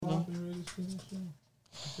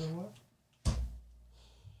So what?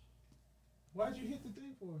 Why'd you hit the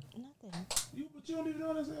thing for? Nothing. But you don't even know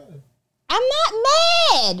what I said. I'm not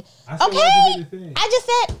mad. I said, Okay. why'd you hit the thing? I just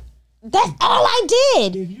said that's all I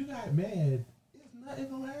did. If you got mad, it's nothing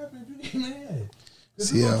gonna happen if you get mad. It's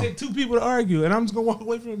CL. gonna take two people to argue, and I'm just gonna walk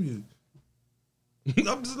away from you. I'm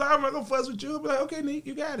not gonna fuss with you. I'll be like, okay, Nick,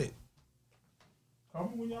 you got it. Call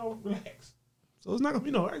me when y'all relax. So it's not gonna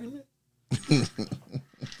be no argument.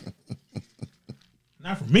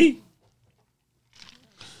 Not for me.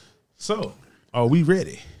 So, are we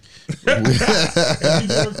ready? Have you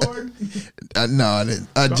been recording? No, I didn't.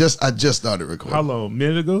 I just started recording. How long? A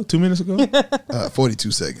minute ago? 2 minutes ago? 42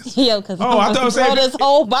 seconds. Yo, because Oh, I thought I was saying this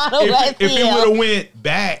whole bottle if it CL. would have went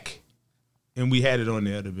back and we had it on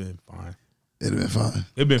there, it'd have been fine. It'd have been fine.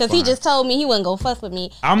 It'd been fine. Because he just told me he wasn't gonna fuss with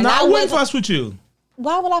me. I'm And not. I I wouldn't wasn't- fuss with you.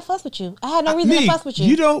 Why would I fuss with you? I had no reason to Nick, fuss with you.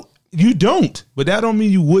 You don't. But that don't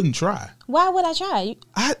mean you wouldn't try. Why would I try?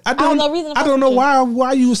 I have don't. no reason to I fuss don't know with you.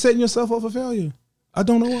 why you were setting yourself up for failure. I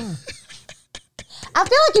don't know why. I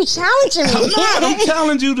feel like you challenging me. I'm not. I'm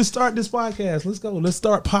challenging you to start this podcast. Let's go. Let's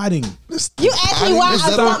start potting. You asked me why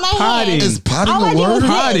I bumped my potting? hand. Is potting All I a did was word? this.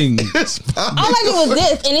 Potting. It's potting. All I did was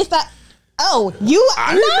this, and it's like, oh, you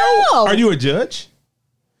I didn't know. no. Are you a judge?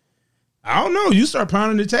 I don't know. You start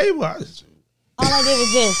pounding the table. All I did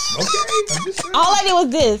was this. Okay. I'm just saying. All I did was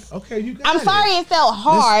this. Okay, you got I'm it. sorry it felt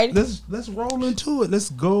hard. Let's roll into it. Let's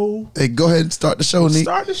go. Hey, go ahead and start the show, Nick.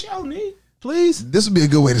 Start the show, Nick. Please. This would be a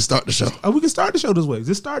good way to start the show. We can start the show this way.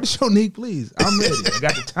 Just start the show, Nick, please. I'm ready. I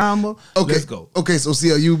got the timer. Okay. Let's go. Okay, so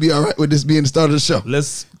CL, you be all right with this being the start of the show.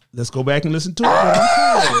 Let's go back and listen to it.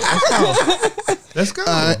 Let's go. All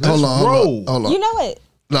right, Let's hold on. roll. Hold on. You know what?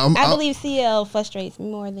 No, I believe CL frustrates me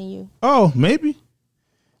more than you. Oh, maybe.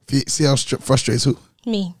 CL frustrates who?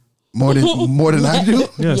 Me. More than I do? Yes,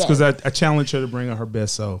 Yes. because I challenge her to bring out her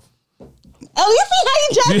best self. Oh, you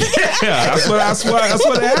see how you just Yeah, that's what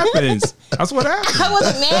happens. That's what happens. I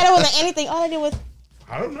wasn't mad. I wasn't anything. All I did was,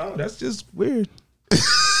 I don't know. That's just weird.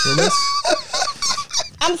 So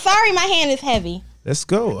let's I'm sorry my hand is heavy.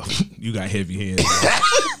 go. You got heavy hands.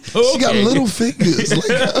 She got little fingers.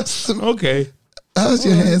 Like, Okay. how's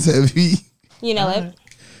your hands heavy? You know what?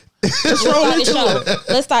 Let's roll Let's into start the it.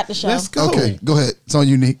 show. Let's start the show. Let's go. Okay, go ahead. It's on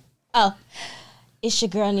you, Nick. Oh, it's your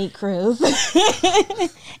girl, Neat Cruz.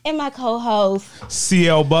 And my co-host.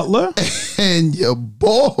 CL Butler. And your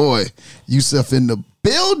boy, Yusuf in the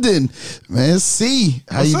building. Man, C.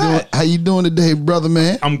 How What's you doing? that? How you doing today, brother,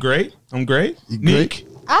 man? I'm great. You Nick. great?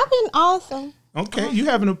 I've been awesome. Okay, you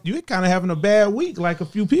kind of having a bad week, like a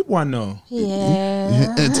few people I know.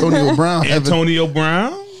 Yeah. Antonio Brown. Antonio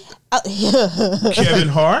Brown, Yeah. Kevin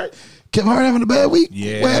Hart. Kevin Hart having a bad week?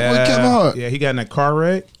 Yeah, What happened with Kevin Hart? Yeah, he got in a car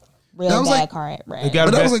wreck. That Real was bad like- car He wreck. got But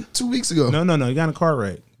a that bad- was like 2 weeks ago. No, he got in a car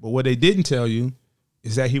wreck. But what they didn't tell you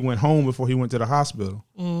is that he went home before he went to the hospital,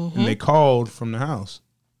 and they called from the house.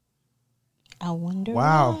 I wonder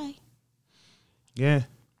Wow. why. Yeah,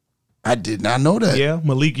 I did not know that. yeah.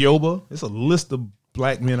 Malik Yoba. It's a list of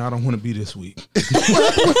black men I don't want to be this week.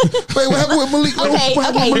 Wait, what happened with Malik? Okay, what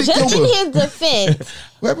happened okay. with Malik Just in Yoba? his defense,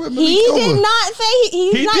 What happened with Malik he Yoba? did not say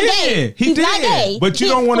he's not gay. He he's did. not gay. But you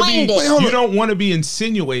He don't want to be. explained it. Wait, hold You on. don't want to be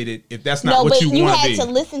insinuated if that's not No, what but you you want to had be. to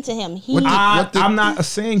listen to him. He What the- I'm not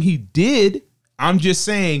saying he did. I'm just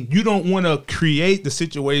saying you don't want to create the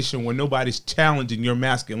situation where nobody's challenging your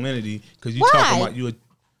masculinity because you Why? talking about you.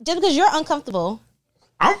 just because you're uncomfortable.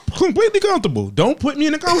 I'm completely comfortable. Don't put me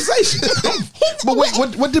in a conversation. But wait,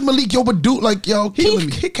 what did Malik Yoba do? Like, y'all killing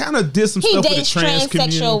me. he kind of did some He stuff with the dates trans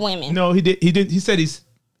community. transsexual women. No, he did. He said he's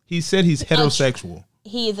heterosexual,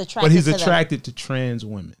 He is attracted. but he's to them. attracted to trans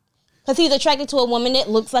women. Because he's attracted to a woman that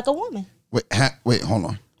looks like a woman. Wait, hold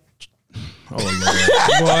on. Oh Lord,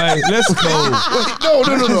 boy, let's go.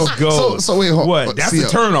 Wait, no. Let's go. So wait, hold on. What? That's CL. a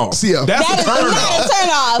turn off. CL. That's That a is turn not off. a turn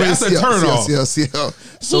off. That's a CL, turn off. CL.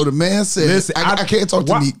 So the man said, Listen, I can't talk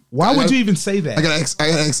to why, Nick. Why would you even say that? I gotta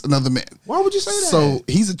ask another man. Why would you say that? So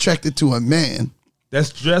he's attracted to a man that's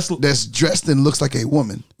dressed, that's dressed and looks like a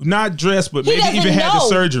woman. not dressed, but He maybe doesn't even had the know.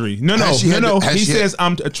 surgery. No. Has she had the- has He she had- says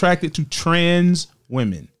I'm attracted to trans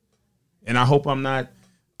women, and I hope I'm not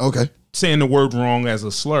Okay. saying the word wrong as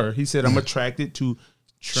a slur. He said I'm attracted to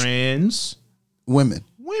trans Women.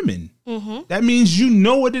 women. That means you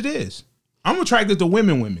know what it is. I'm attracted to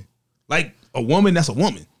women. Like a woman that's a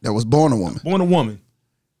woman, That was born a woman. born a woman.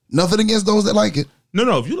 Nothing against those that like it.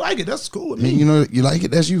 No, if you like it, that's cool with I mean, me. you know, you like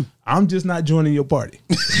it, that's you. I'm just not joining your party.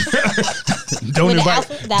 Don't With the invite,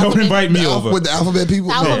 alpha- the don't alphabet- invite me over. With the alphabet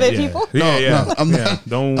people. Alphabet No, people? no, I'm Yeah, not.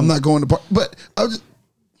 don't. I'm not going to part. But I was just,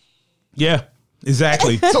 Yeah,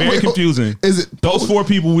 exactly. So Very wait, confusing. is it Those 4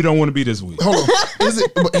 people we don't want to be this week? hold on. Is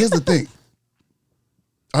it? But here's the thing.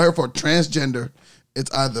 I heard for transgender,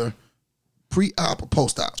 it's either pre-op or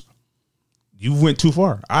post-op. You went too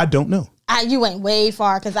far. I don't know. You went way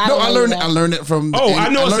far because I No, don't I know learned. either. I learned it from. I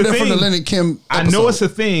know it's learned a it from the thing. Lennon Kim. I know it's a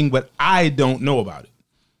thing, but I don't know about it.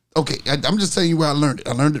 Okay, I'm just telling you where I learned it.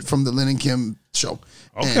 I learned it from the Lennon Kim show.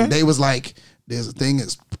 Okay. And they was like, there's a thing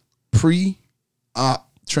that's pre-op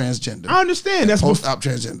transgender. I understand. That's Post-op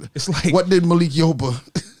transgender. It's like- what did Malik Yoba?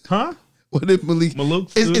 huh? What did Malik?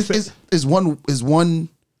 Is one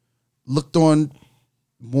looked on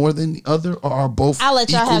more than the other, or are both? I'll let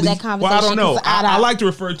y'all have that conversation. Well, I don't know. 'cause I like to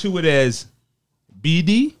refer to it as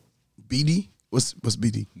BD. BD. What's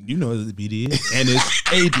BD? You know what the BD is, and it's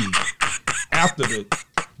AD after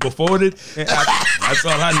before it. And after. That's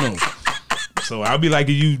all I know. So I'll be like,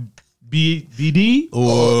 are you BD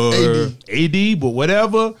or AD? But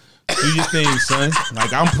whatever. Do your thing, son.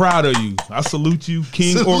 Like, I'm proud of you. I salute you,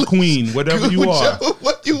 king or queen, whatever you are.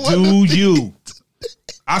 What you Do you?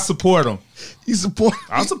 I support them. You support?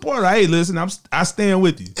 I support. Hey, listen, I stand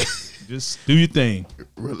with you. Just do your thing.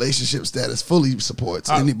 Relationship status fully supports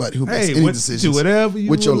anybody who makes any decisions. Do whatever you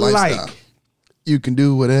with your lifestyle. like. You can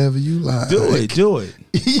do whatever you like. Do it. Do it.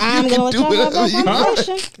 I'm going to let y'all have that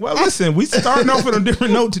conversation. Well, listen, we starting off on a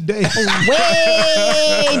different note today.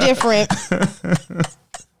 Way different.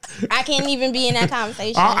 I can't even be in that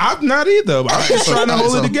conversation. I'm not either. I'm just trying to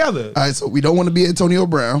hold it together. All right, so we don't want to be Antonio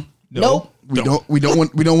Brown. Nope. We don't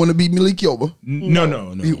want to be Malik Yoba.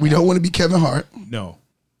 No. We don't want to be Kevin Hart. No.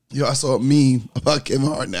 Yo, I saw a meme about Kevin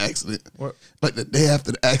Hart in the accident. What? Like the day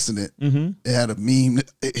after the accident, they had a meme,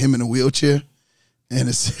 him in a wheelchair, and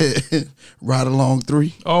it said, "Ride Along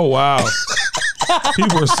 3." Oh, wow.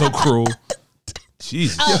 People are so cruel.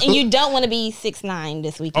 Jesus. Oh, and you don't want to be 6'9"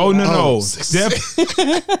 this weekend. Oh, no. Oh,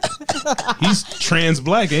 He's trans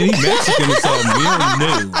black and he's Mexican or something. We don't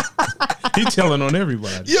know. He's telling on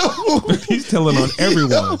everybody. Yo, He's telling on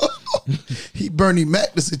everyone. he Bernie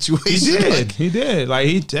Mac the situation. He did. Like, He did. Like,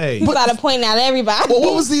 he did. You got to point out everybody. well,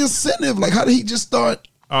 what was the incentive? Like, how did he just start?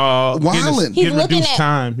 Wildin'. He's He's looking reduced at-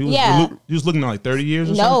 time. He was looking at like 30 years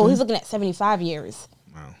or something. No, he's looking at 75 years.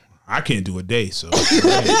 Wow. I can't do a day, so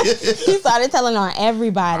He started telling on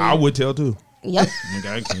everybody. I would tell too. Yep. Like,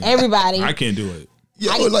 I can't. Everybody. I can't do it.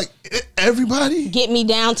 Yo, like everybody. Get me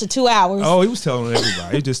down to 2 hours. Oh, he was telling on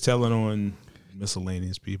everybody. He's just telling on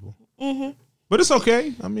miscellaneous people. Mm-hmm. But it's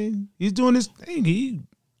okay. I mean, he's doing his thing. He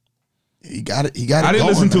got it. He got it. I didn't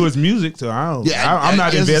going, listen to man. his music, so I don't. Yeah, I'm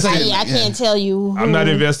not I invested. I can't tell you. I'm not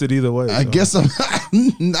invested either way. I so. guess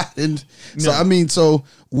I'm not in. So No. I mean, so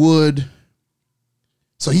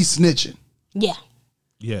he's snitching. Yeah.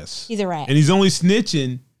 Yes. He's a rat. And he's only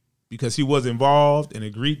snitching because he was involved and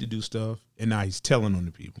agreed to do stuff, and now he's telling on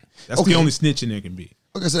the people. That's Okay. the only snitching there can be.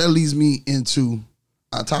 Okay, so that leads me into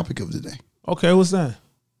our topic of the day. Okay, what's that?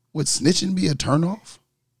 Would snitching be a turnoff?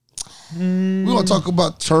 We're gonna talk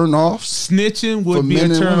about turnoffs Snitching For would be a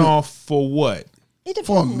men and women. turnoff for what? It depends.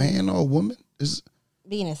 for a man or a woman. Is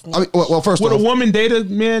Being a snitch. I mean, well, first Would off, a woman date a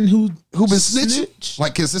man who who been snitching? snitch?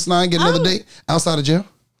 Like, can 6ix9ine get another date outside of jail?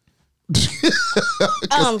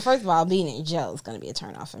 First of all, being in jail is going to be a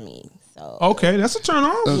turn off for me. So Okay, that's a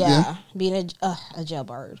turnoff. yeah, being a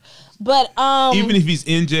jailbird. But Even if he's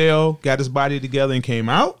in jail, got his body together and came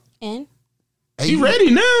out, and he ready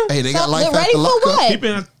now. Hey, they So got life they're ready after for lockup. what?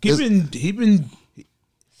 He been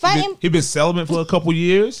fighting. he been celibate for a couple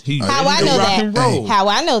years. He How ready I to know rock that? and roll. How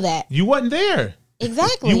I know that? You wasn't there.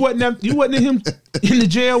 Exactly. You wasn't in him in the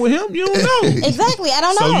jail with him. You don't know. Exactly. I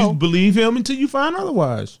don't So know. you believe him until you find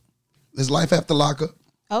otherwise. There's life after lockup.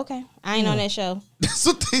 Okay, I ain't on that show. That's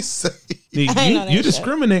what they say. You, I know that you're shit.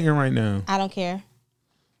 discriminating right now. I don't care.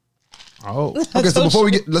 Oh, Okay, so before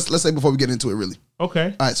we get let's say before we get into it, really.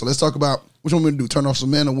 okay. All right, so let's talk about which one we're gonna do. Turn off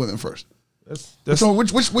some men or women first. That's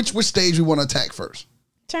Which stage we want to attack first?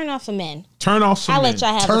 Turn off for men. turn off some I'll men. let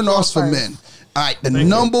y'all have Turn the floor offs for first. men. All right, the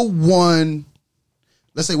number one.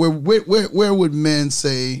 Let's say where would men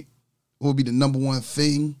say would be the number one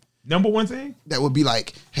thing Number one thing. that would be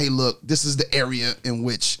like, hey, look, this is the area in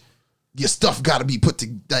which your stuff got to be put to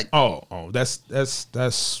like That's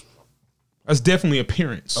definitely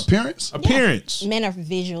appearance. appearance. Appearance. Men are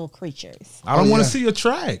visual creatures. I don't want yeah. to see your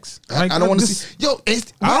tracks. I don't want to see. Yo,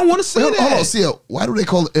 I don't wanna see Hold on, that. see why do they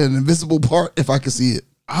call it an invisible part if I can see it?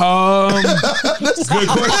 Good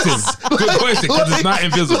question. Good question because it's not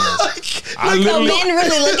invisible. I So literally, men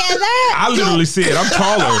really look at that? I literally see it. I'm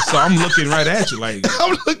taller, so I'm looking right at you. Like,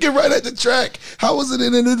 I'm looking right at the track. How is it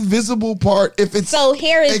an invisible part if it's So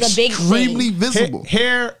here is the big extremely thing. visible?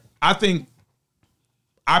 hair. I think,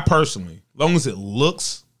 I personally, long as it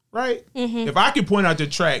looks right, Mm-hmm. if I can point out the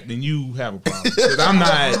track, then you have a problem. 'Cause I'm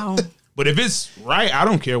not. Wow. But if it's right, I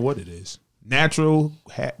don't care what it is. natural.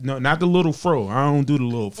 No, not the little fro. I don't do the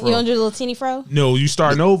little fro. You don't do the little teeny fro? No, you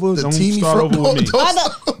starting over. the Don't teeny start fro? over with me.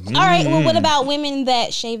 All right. Well, what about women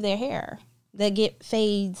that shave their hair? That get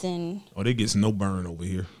fades and Oh, they gets no burn over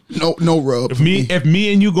here. No rub. If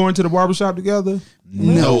me and you going to the barbershop together,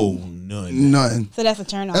 no, none. None. so that's a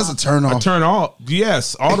turn off. That's a turn off. Turn off.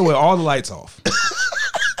 Yes, all the way, all the lights off.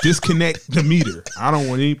 Disconnect the meter. I don't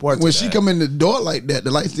want any parts. When of she that. come in the door like that,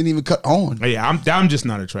 the lights didn't even cut on. Yeah, I'm just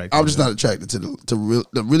not attracted. I'm just not attracted to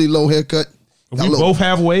the really low haircut. We Got little both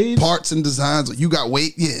have waves. parts and designs. You got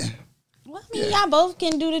weight, yeah. Well, I mean, y'all both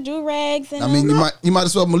can do the do rags. And I mean, you might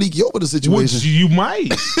as well Malik Yoba the Which situation. you might.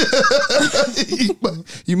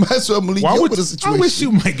 you might as well Malik Why Yoba would the situation. I wish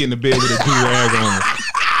you might get in the bed with a do rag on.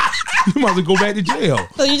 You might as well go back to jail.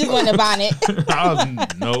 so you just want a bonnet.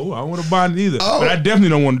 No, I don't want to bond either. Oh. But I definitely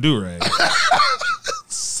don't want to do rag.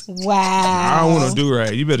 Wow. I don't want to do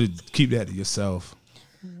rag. You better keep that to yourself.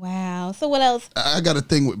 Wow. So what else? I got a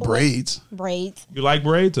thing with braids. Braids. You like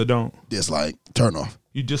braids or don't? It's like turn off.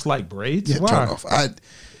 You just like braids? Yeah, Why? turn off. I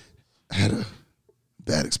had a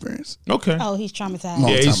bad experience. Okay. Oh, he's traumatized. Long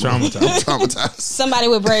Yeah, he's time ago. traumatized. I'm traumatized. Somebody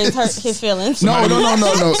with braids hurt his feelings. No.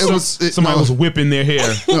 It was Somebody was whipping their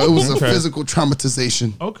hair. No, it was Okay. a physical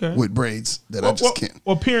traumatization. Okay. With braids that I just can't.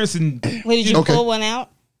 Well, parents and Wait, did you Okay. pull one out?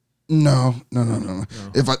 No.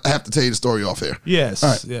 If I have to tell you the story off air. yes,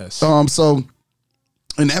 All right. yes. So,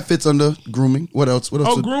 and that fits under grooming. What else?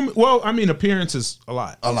 Oh, grooming. Well, I mean, appearance is a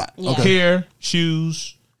lot. A lot. Yeah. Okay. Hair,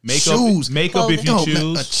 shoes, makeup. Shoes. Makeup if you Yo, man,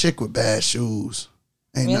 choose. a chick with bad shoes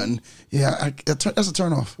ain't Really? nothing. Yeah, that's a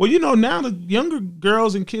turn off. Well, you know, now the younger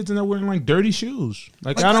girls and kids are wearing like dirty shoes.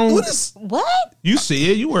 Like I don't. What is? What? You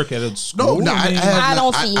see it. You work at a school. No, I mean, I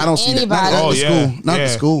don't see I don't see that. Not anybody. at Oh, the yeah, school. Not yeah. the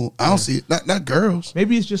school. I don't see it. Not girls.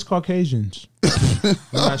 maybe it's just Caucasians. I'm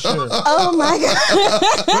not sure. But Oh my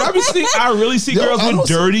god. I really see Yo, girls I with don't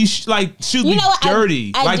see- dirty, like shoes You be know what?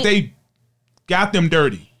 dirty. I like did- they got them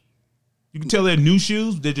dirty. You can tell they're new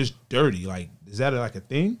shoes. They're just dirty. Like, is that like a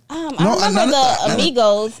thing? I No, remember not- the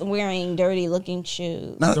Amigos wearing dirty looking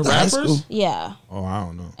shoes. Not The at the high rappers? school. Yeah. Oh, I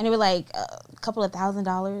don't know. And they were like a couple of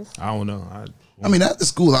 $1,000. I don't know. I mean, at the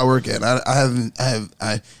school I work at,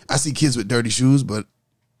 I see kids with dirty shoes, but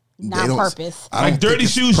Not don't- purpose. I Like don't think dirty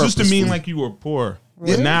it's shoes used to mean purposefully. like you were poor, but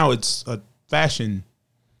Really? now it's a fashion.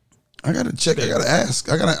 I gotta check. I gotta ask.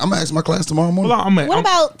 I'm gonna ask my class tomorrow morning. Well, What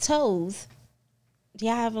about toes? Do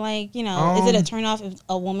y'all have like, you know, is it a turn off if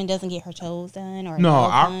a woman doesn't get her toes done or no?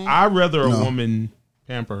 nails done? I'd rather a No. woman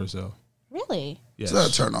pamper herself. Really? Yes, So that'll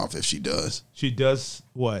turn off if she does. she does.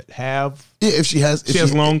 What have Yeah, if she has. If she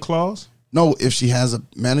has long claws? No, if she has a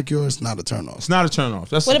manicure, it's not a turn off. It's not a turn off.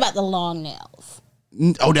 That's What about the long nails?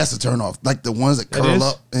 Oh, that's a turn off. Like the ones that That curl is?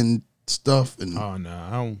 up and stuff. And Oh no,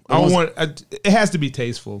 I don't want. It has to be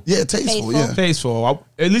tasteful. yeah, tasteful. Tasteful. Yeah, Tasteful.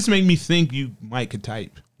 At least make me think you might could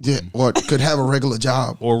type yeah. Or could have a regular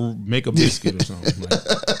job. or make a biscuit or something.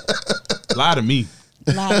 Like, lie to me.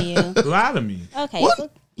 Lie to you. Lie to me. Okay, What? so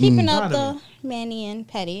keeping Lie up to the manny and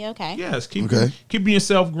petty. Okay. Yes, Okay. keeping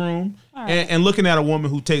yourself groomed All right. and looking at a woman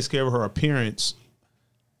who takes care of her appearance.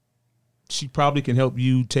 She probably can help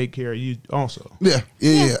you take care of you also, Yeah.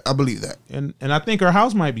 I believe that. and I think her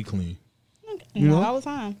house might be clean. Not all the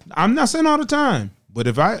time. I'm not saying all the time, but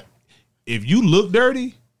if you look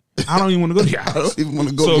dirty, I don't even want to go to your I house. don't even want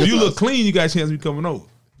to go. So to if your you look house. clean, you got a chance of me coming over.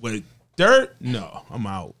 But dirt, no, I'm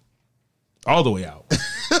out, all the way out,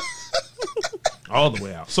 all the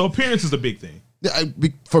way out. So appearance is a big thing. Yeah,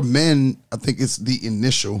 for men, I think it's the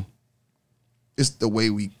initial. It's the way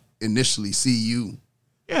we initially see you.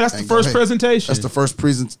 Yeah, that's the And go, first hey, presentation. That's the first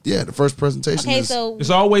present. Yeah, the first presentation. Okay, is, so It's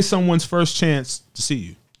always someone's first chance to see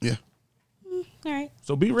you. yeah. all right.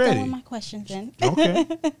 So be Done ready. with my questions then. Okay.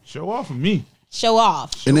 Show off of me. Show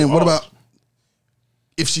off. And then what off. about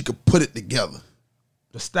if she could put it together?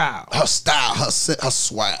 The style. Her style, her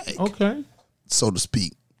swag, Okay. so to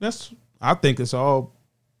speak. I think it's all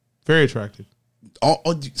very attractive.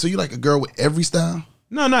 So you like a girl with every style?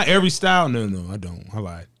 No, not every style. No, I don't. I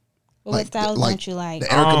lied. What styles don't you like?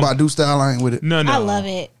 The Erica Badu style, I ain't with it. No. I love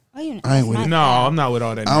it. Oh, you know, I ain't with it. No, I'm not with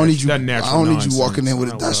all that. I don't need you. That I natural don't need you nonsense. walking in with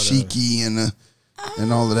a I'm not all that. dashiki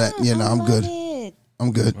and all of that. Yeah, no, I'm good. It.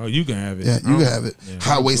 I'm good. Oh, you can have it. Yeah, you can have it. Yeah,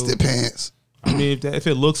 High waisted pants. I mean, if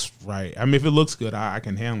it looks right. I mean, if it looks good, I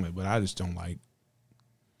can handle it. But I just don't like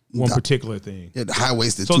one particular thing. Yeah, the high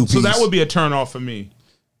waisted So, two piece. so that would be a turn off for me.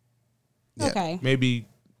 Yeah. Okay. Maybe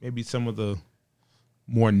some of the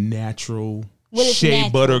more natural What is shea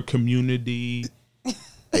natural? butter community. Hey,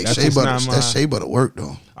 That's shea just butter. not my- That shea butter work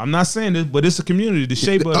though. I'm not saying this, but it's a community. The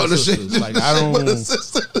shea butter Oh, the sisters. shea- Like I don't. butter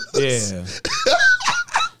sisters. Yeah.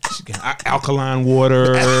 alkaline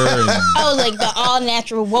water. And, Oh, like the all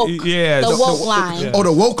natural woke. Yeah, The woke line. yeah. Oh,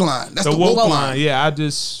 the woke line. That's the woke line. Yeah,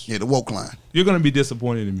 Yeah, the woke line. you're gonna be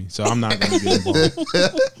disappointed in me, so I'm not gonna get involved.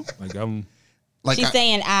 Like I'm. Like She's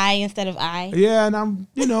saying I instead of I. Yeah, and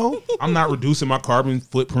I'm not reducing my carbon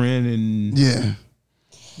footprint, and yeah,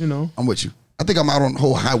 I'm with you. I think I'm out on the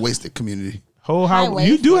whole high waisted community. you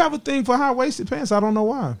High-waisted. do have a thing for high waisted pants. I don't know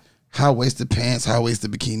why. High waisted pants, high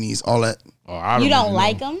waisted bikinis, all that. Oh, I You don't even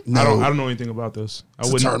like know. them? No, I don't know anything about this. I It's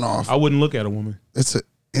a wouldn't turn off. I wouldn't look at a woman. It's an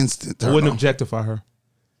instant turn I wouldn't off. objectify her.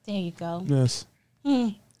 There you go. Yes.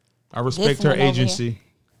 I respect This her one over agency.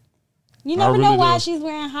 You never really know why do. she's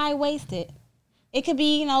wearing high waisted. It could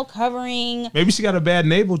be, covering Maybe she got a bad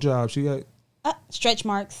naval job. She got stretch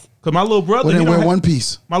marks. because my little brother. Well, then he don't wear ha- one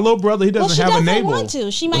piece. My little brother, he Well, doesn't she have a doesn't navel. want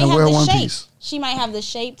to. She might Then have wear the one shape. piece. She might have the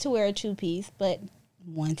shape to wear a 2-piece, but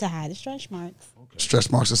one to hide the stretch marks.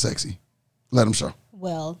 Stretch marks are sexy. Let them show.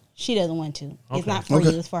 Well, she doesn't want to. It's Okay. not for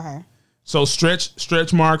Okay. you. It's for her. So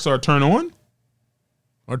stretch marks are turn on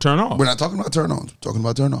or turn off. We're not talking about turn ons. We're talking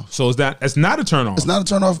about turn off. So it's not a turn on. It's not a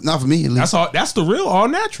turn off. Not for me, at least. That's the real all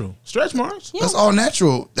natural stretch marks. Yeah. That's all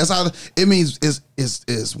natural. That's how it means.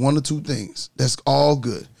 Is one or two things. That's all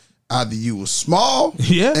good. Either you was small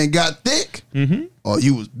Yeah. and got thick, or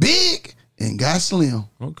you was big and got slim.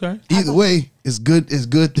 Okay. Either way, it's good. It's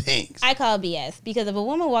good things. I call BS because if a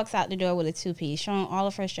woman walks out the door with a 2-piece showing all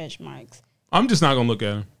of her stretch marks, I'm just not gonna look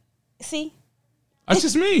at him. see, That's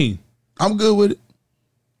just me. I'm good with it.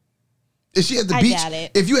 If she at the I beach, got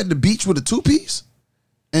it. if you at the beach with a 2-piece,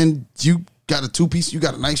 and you got a 2-piece, you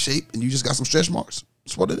got a nice shape, and you just got some stretch marks.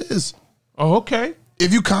 That's what it is. Oh, okay.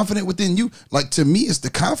 If you confident within you, like to me, it's the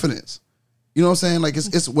confidence. You know what I'm saying? Like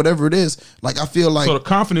it's whatever it is. Like I feel like So the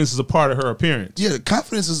confidence is a part of her appearance. yeah,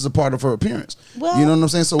 confidence is a part of her appearance. Well, you know what I'm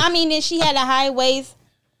saying? So I mean, if she had a high waist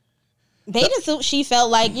bathing suit, she felt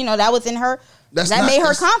like that was in her. That made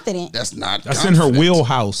her confident. That's not. That's in her confidence.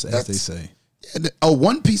 wheelhouse, as That's- they say. A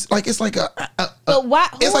 1-piece, like it's like But why?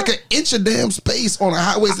 it's like an inch of damn space on a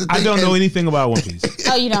high waisted. I don't know anything about One Piece.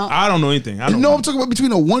 Oh, you don't. I don't know anything. I You don't know what I'm talking about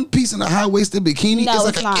between a 1-piece and a high waisted bikini. No, it's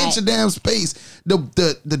like it's an not. inch of damn space.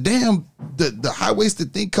 The high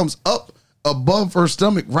waisted thing comes up above her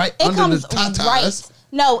stomach, right It under comes the tatas. right.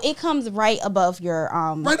 No, it comes right above your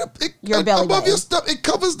Right up Your belly above your button. stomach. It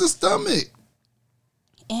covers the stomach.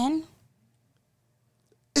 And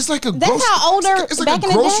It's like a That's grocery, how older it's like back a in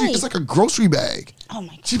the grocery. day. It's like a grocery bag. oh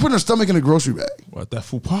my god, She put her stomach in a grocery bag. What that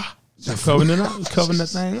fupa? Covering it up, covering that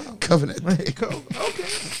thing up. Covering it.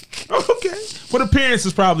 Okay. But appearance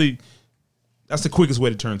is probably that's the quickest way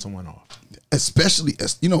to turn someone off. Especially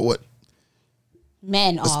as you know what?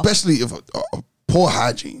 men off. Especially if a poor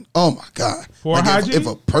hygiene. Oh my god. Poor Like hygiene? If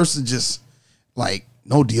a person just like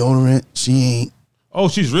no deodorant, she ain't. Oh,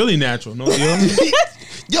 she's really natural. No deodorant.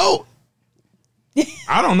 Yo,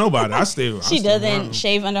 I don't know about it. I stay. She doesn't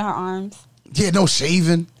shave under her arms. yeah, no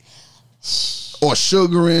shaving or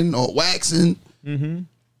sugaring or waxing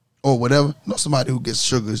or whatever. Know somebody who gets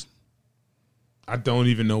sugars. I don't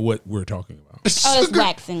even know what we're talking about. Oh, it's Sugar-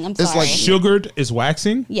 waxing. I'm It's sorry. like Sugared is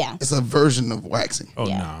waxing. Yeah. It's a version of waxing. Oh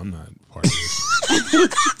Yeah. no, I'm not part of this.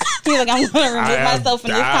 He's like, I'm going to remove I- myself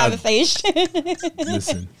from this I- conversation.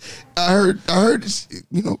 Listen, I heard it's,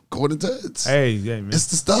 according to it's hey, man. it's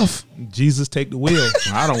the stuff. Jesus take the wheel.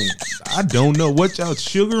 I don't know what y'all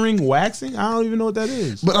sugaring, waxing. I don't even know what that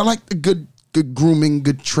is. But I like the good grooming,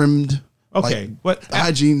 good trimmed. Okay, like, but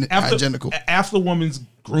hygienical. After the woman's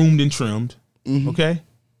groomed and trimmed, Mm-hmm. okay,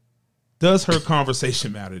 does her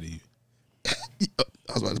conversation matter to you?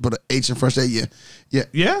 I was about to put an H in front of that. Yeah.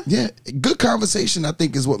 Yeah? Good conversation, I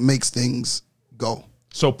think, is what makes things go.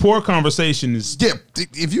 So poor conversation is Yeah,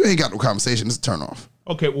 if you ain't got no conversation, it's a turn off.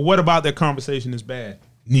 okay. Well, what about that conversation is bad?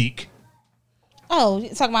 Neek, Oh, you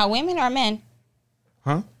talking about women or men?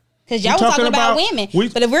 huh? Because y'all We were talking talking about about- women. we-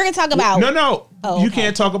 But if we're going to talk about... No. Oh, You okay.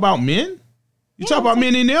 can't talk about men. You talk about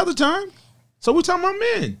men any other time. So we're talking about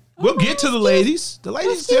men. We'll get to the ladies. The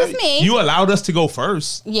ladies, Excuse me. You allowed us to go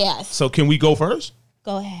first. Yes. So can we go first?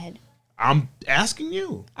 Go ahead. I'm asking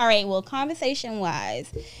you. All right. Well,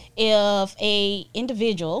 conversation-wise, if a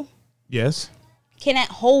individual Yes. cannot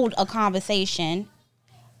hold a conversation,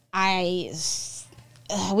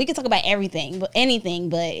 we can talk about everything, but anything.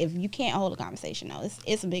 But if you can't hold a conversation, no,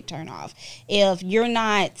 it's a big turn off. If you're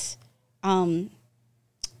not,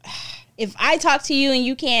 if I talk to you and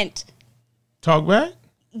you can't, Talk back.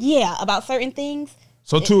 yeah, about certain things,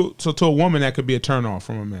 So to a woman that could be a turn off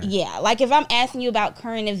from a man. yeah, like if I'm asking you about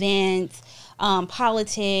current events,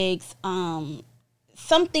 politics,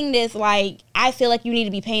 something that's like I feel like you need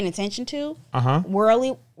to be paying attention to, Uh huh.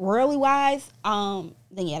 worldly wise,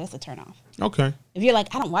 then yeah, that's a turn off. Okay. If you're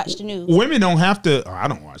like, I don't watch the news. Women don't have to. I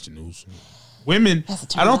don't watch the news. Women. That's a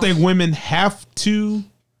turn I don't off. think women have to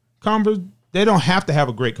They don't have to have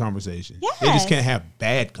a great conversation. Yes. They just can't have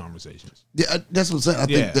bad conversations. Yeah, that's what I'm saying. I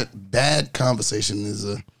Yeah. think that bad conversation is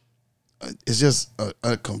it's just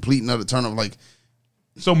a complete another turn of like.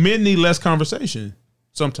 So men need less conversation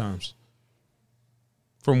sometimes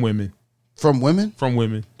from women. From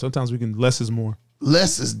women, Sometimes we can less is more.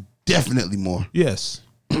 less is definitely more. Yes.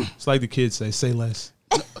 It's like the kids say less.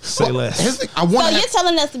 Say Here's less. the thing, I So want you're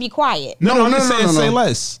telling us to be quiet. No, I'm no, just no, saying no, no. say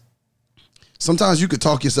less. Sometimes you could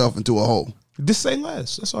talk yourself into a hole. Just say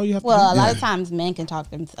less. That's all you have Well, to a do. lot of times men can talk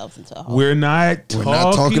themselves into a hole. We're not We're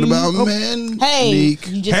not talking about ab- men. Hey, Neek.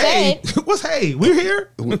 you just Hey, said. what's hey? We're here.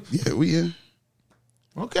 Yeah, we here.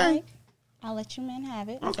 Okay. I'll let you men have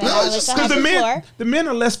it. Okay. I'll let y'all have Because the the floor. men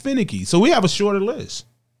are less finicky, so we have a shorter list.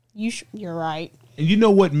 You're right. And you know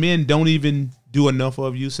what men don't even do enough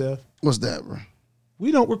of, Yusef? What's that, bro?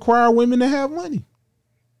 We don't require women to have money.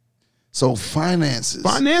 So finances.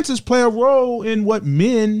 Finances play a role in what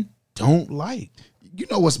men don't like. You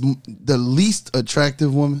know what's the least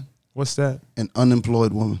attractive woman? What's that? An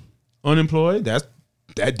unemployed woman. Unemployed? That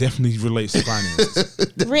definitely relates to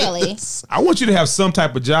finances. Really? I want you to have some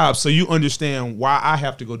type of job so you understand why I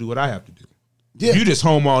have to go do what I have to do. Yeah. You just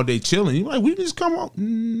home all day chilling. You like, we just come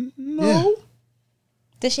on. No. Yeah.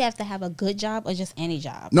 Does she have to have a good job or just any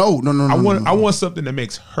job? No. I want something that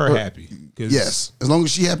makes her happy. 'Cause- Yes, as long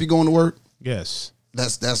as she happy going to work, Yes.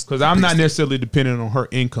 that's Because I'm not necessarily dependent on her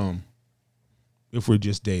income if we're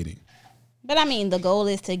just dating. But I mean, the goal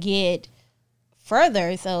is to get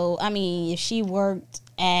further. So, I mean, if she worked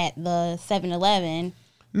at the 7-Eleven,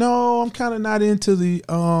 No, I'm kind of not into the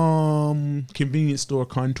convenience store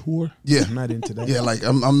contour. Yeah. I'm not into that. Yeah, like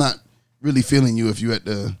I'm not really feeling you if you at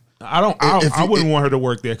the. I wouldn't want her to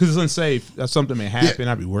work there because it's unsafe. That something may happen.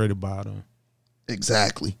 I'd be worried about her.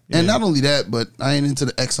 Exactly, Yeah. and not only that, but I ain't into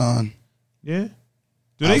the Exxon Yeah.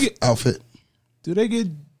 Do they get outfit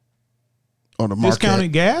or the Marquette.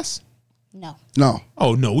 discounted gas? no. No,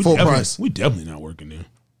 Oh no, Full price. We definitely not working there.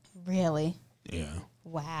 Really? Yeah.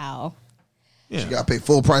 Wow. Yeah. you gotta pay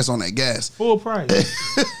full price on that gas. Full price.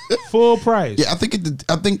 Full price. Yeah, I think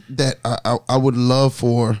that I would love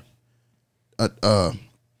for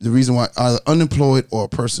the reason why either unemployed or a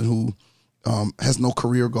person who has no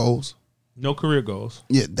career goals. No career goals.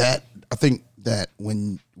 Yeah, that I think that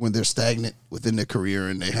when they're stagnant within their career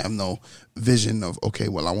and they have no vision of, okay,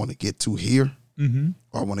 well, I want to get to here,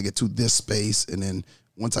 or I want to get to this space, and then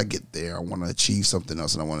once I get there, I want to achieve something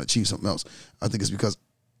else, and I want to achieve something else. I think it's because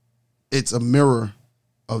it's a mirror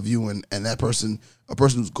of you, and that person, a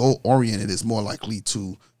person who's goal oriented, is more likely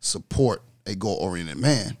to support a goal oriented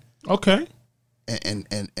man, Okay.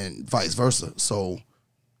 and vice versa. So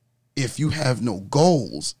if you have no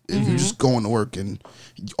goals, if you're just going to work and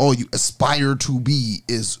all you aspire to be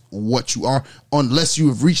is what you are, unless you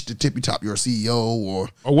have reached the tippy top, you're a CEO or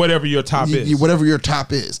whatever your top is. whatever your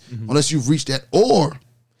top is, unless you've reached that, or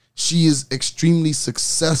she is extremely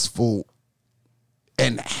successful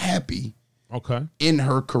and happy Okay. in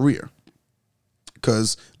her career.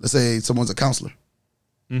 Because let's say someone's a counselor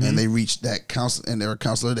and they reach that counsel and they're a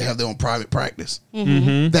counselor, they have their own private practice.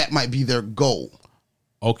 That might be their goal.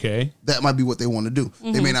 Okay. That might be what they want to do.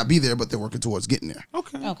 They may not be there, but they're working towards getting there.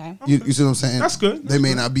 Okay. Okay. You see what I'm saying? That's good. They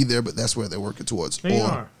may not be there, but that's where they're working towards. They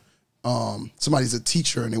or are. Somebody's a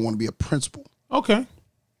teacher and they want to be a principal, Okay.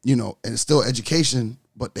 and it's still education,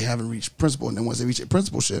 but they haven't reached principal. And then once they reach a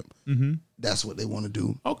principalship, that's what they want to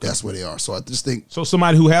do. Okay. That's where they are. So I just think, So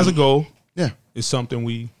somebody who has a goal yeah. is something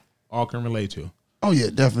we all can relate to. Oh,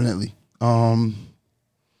 yeah, definitely.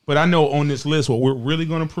 But I know on this list, what we're really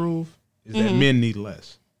going to prove is that men need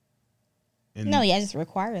less. And No, yeah, just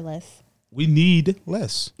require less. we need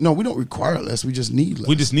less. No, we don't require less. We just need less.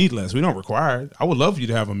 We just need less. We don't require it. I would love for you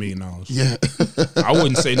to have $1 million. yeah. I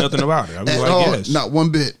wouldn't say nothing about it. I'd be At like, all. yes. Not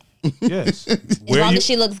one bit. Yes. As long as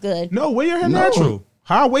she looks good. No, wear your hair No. natural.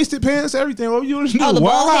 High waisted pants, everything. What you want to do? Oh, the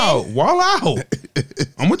Wall bald out. Wall out.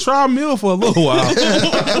 I'm gonna try a meal for a little while.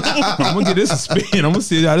 I'm gonna get this a spin. I'm gonna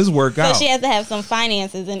see how this work So out. she has to have some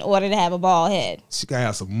finances in order to have a bald head. She gotta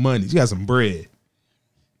have some money. She got some bread.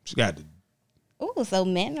 She got to. Ooh, so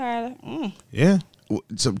men are. Yeah.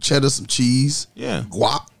 Some cheddar, some cheese, Yeah.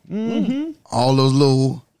 guap, all those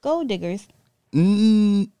little. Gold diggers.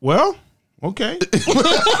 Well, okay.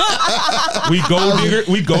 we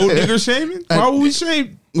gold digger shaming. Why would we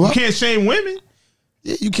shame? We What? can't shame women.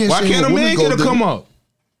 Yeah, you can't. Why shame can't a women man gold get a digger. come up?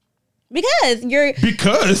 Because you're.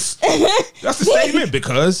 Because that's the statement.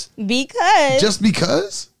 Because Because. Just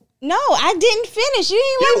because? No, I didn't finish. You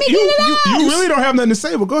didn't let me get it out. You really don't have nothing to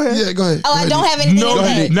say, but go ahead. Yeah, go ahead. Oh, I don't have anything to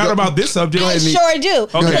say. Not about this subject. I sure do.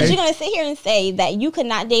 Okay. Because you're going to sit here and say that you could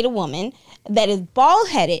not date a woman that is bald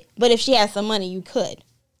headed, but if she has some money, you could.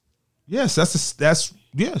 Yes, that's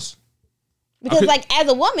yes. Because like as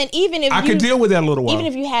a woman, even if I could deal with that a little while. even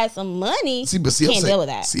if you had some money, See, but you can't deal with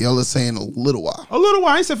that. CL is saying a little while. A little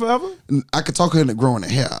while. I ain't said forever. I could talk her into growing the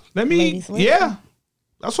hair out. Let me. Ladies, Yeah,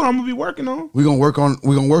 that's what I'm gonna be working on. We're gonna work on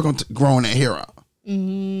growing that hair out.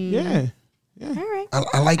 Yeah. All right.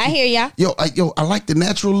 I like. I hear ya. I like the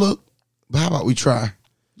natural look. But how about we try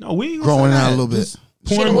No, we ain't gonna growing say out that. a little bit? Just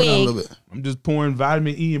pouring, Should've Growing out a wigged. little bit. I'm just pouring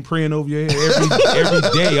vitamin E and praying over your hair every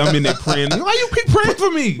day. I'm in there praying. Why you keep praying for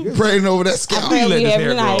me? Praying over that scalp. pray- Please let you this every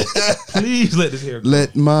hair night. grow. Please let this hair grow.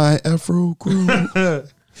 Let my afro grow.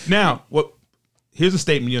 Now, what? Here's a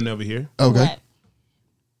statement you'll never hear. Okay.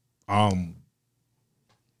 What?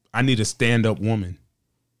 I need a stand-up woman.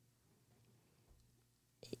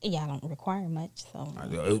 Yeah, I don't require much, so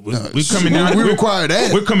We're coming down. We we're- require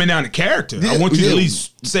that. We're coming down to character. I Yeah, want you to yeah. at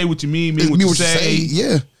least say what you mean what you say.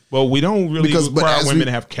 Yeah. Well, we don't really Because- but require as women we-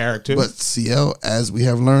 to have character. But CL, as we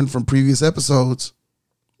have learned from previous episodes,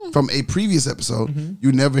 from a previous episode,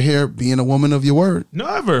 you never hear being a woman of your word.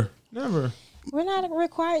 never. we're not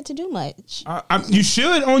required to do much. You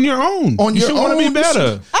should on your own. On you your should want to be own.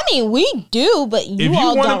 better. I mean, we do, but you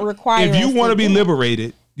all don't require. If you us want to be do it.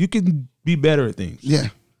 liberated, you can be better at things. Yeah.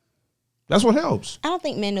 That's what helps. I don't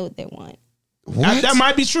think men know what they want. What? That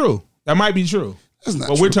might be true. That's not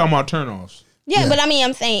But true. we're talking about turnoffs. Yeah, Yeah. but I mean,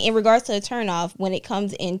 I'm saying in regards to a turnoff, when it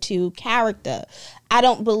comes into character, I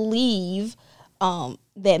don't believe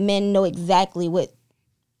that men know exactly what.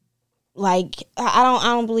 Like, I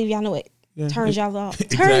don't believe y'all know what turns y'all off.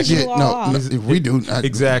 Turns Exactly. you Yeah, all no, off. if we do.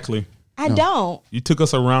 Exactly. I don't. You took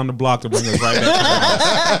us around the block to bring us right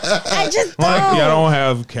back. I just don't. Like, y'all don't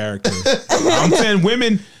have character. I'm saying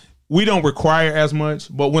women, we don't require as much,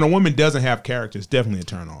 but when a woman doesn't have character, it's definitely a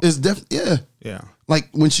turn off. It's definitely, yeah. Yeah. Like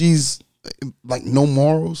when she's like no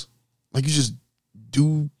morals, like you just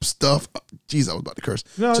do stuff. Jeez, I was about to curse.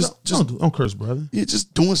 No, just don't curse, brother. you're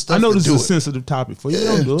just doing stuff. I know to this do is a it. sensitive topic for you.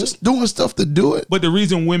 Yeah, Don't do it. just doing stuff to do it. But the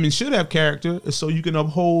reason women should have character is so you can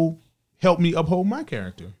help me uphold my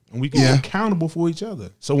character, and we can Yeah. be accountable for each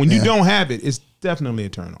other. So when you Yeah. don't have it, it's definitely a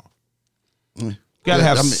turn off. You gotta Yeah,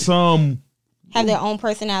 have I mean- some. Have their own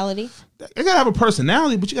personality. You gotta have a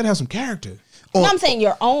personality, but you gotta have some character. No, I'm saying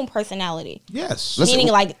your own personality. Yes. Let's- Meaning,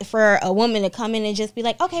 like, for a woman to come in and just be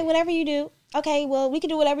like, okay, whatever you do. Okay, well, we can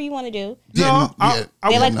do whatever you want to do. No, I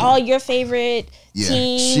They like no. all your favorite Yeah,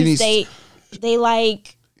 teams. she needs- They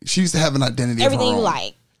like She used to have an identity. everything of her you own.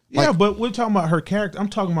 like. Yeah, but we're talking about her character. I'm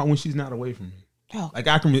talking about when she's not away from me. Oh. Like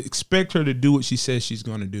I can expect her to do what she says she's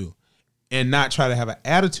going to do, and not try to have an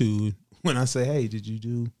attitude when I say, "Hey, did you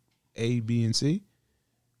do A, B, and C?"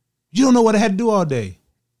 You don't know what I had to do all day.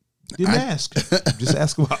 Didn't ask. Just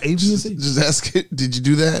ask about A, B, and C. Just ask it. Did you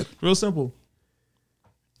do that? Real simple.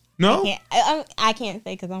 No. I can't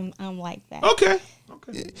say because I'm like that. Okay.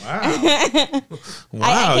 Wow. Wow.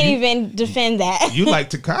 I can't you, even defend that. you like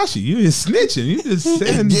Takashi. You is snitching. You just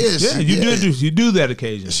saying. Yes, you yeah. you do that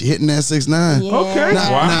occasionally. She hitting that 6'9". Yeah. Okay.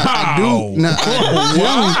 Now, Wow. I do. Now,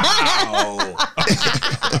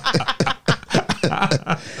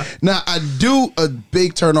 now, I do. A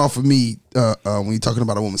big turn off for me when you're talking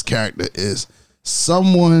about a woman's character is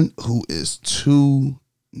someone who is too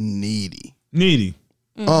needy. Needy.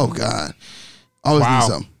 Oh God, always Wow. need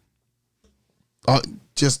something.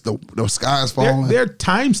 Just the sky's They're, falling. they're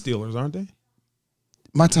time stealers, aren't they?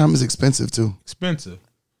 My time is expensive too. Expensive.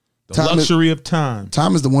 The Time is- luxury of time.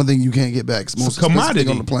 Time is the one thing you can't get back. It's the most It's a expensive commodity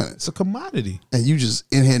thing on the planet, It's a commodity. and you just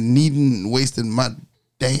in here needing, wasting my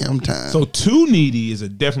damn time. So too needy is a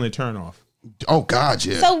definitely a turn off. Oh God,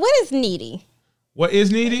 yeah. So what is needy? What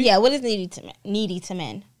is needy? Yeah, what is needy to men? Needy to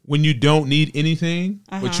men. When you don't need anything,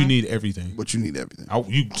 but Uh-huh. you need everything. But you need everything. I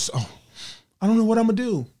don't know what I'm gonna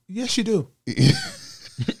do. Yes, you do.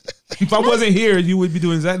 If I wasn't here, you would be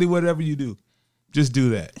doing exactly whatever you do. Just do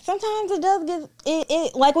that. Sometimes it does get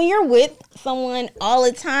it like when you're with someone all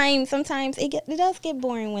the time. Sometimes it does get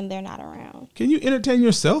boring when they're not around. Can you entertain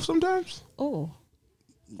yourself sometimes? Ooh,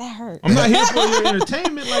 that hurt. I'm not here for your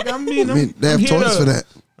entertainment. Like I mean, they have here toys for that.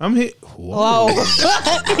 I'm here. Whoa.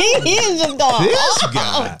 Whoa, he is just going.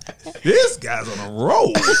 This guy's on a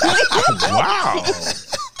roll. Wow.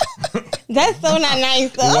 That's so not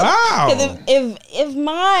nice though. Wow. Because if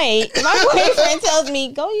my boyfriend tells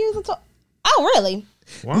me go use a toy, oh really?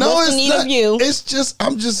 Wow. No, What's it's the need not. of you? It's just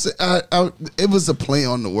it was a play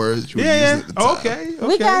on the words. You were Yeah. using at the time. Okay.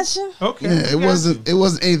 We got you. Okay. Yeah, we it got wasn't. It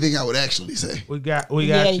wasn't anything I would actually say. We got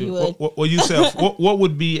Yeah, you. you would. Well, yourself. What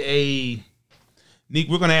would be a Nick?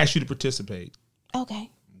 We're gonna ask you to participate. Okay.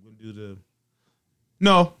 We're gonna do the.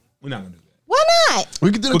 No, we're not gonna do that Why not?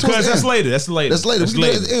 We can do it towards because the that's end. later. That's later. That's later. That's We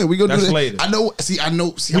can do it at the end. We gonna That's do that. later. I know. See,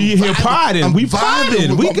 We I'm here vibing. podding. We podding.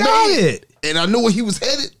 with We my got man. it. And I know where he was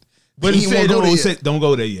headed. But he won't said, go there no, he yet. said, don't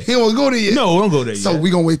go there yet. He won't go there yet. No, don't go there yet. So we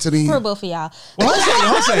gonna wait till the For end. both of y'all. Well,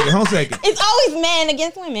 hold a second. It's always men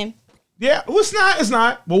against women. Yeah, well, it's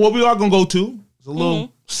not. But what we are gonna go to is a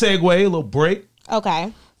little segue, a little break.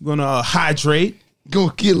 Okay. We're gonna hydrate. Go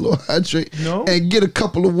get a little hydrate No. and get a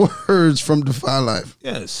couple of words from Defy Life.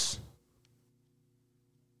 Yes.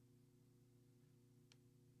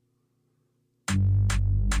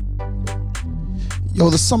 Yo,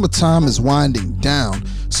 the summertime is winding down,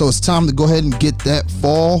 so it's time to go ahead and get that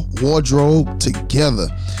fall wardrobe together.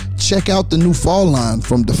 Check out the new fall line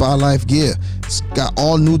from Defy Life Gear. It's got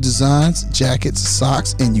all new designs, jackets,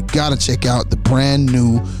 socks, and you gotta check out the brand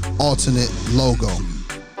new alternate logo.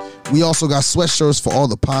 We also got sweatshirts for all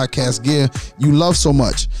the podcast gear you love so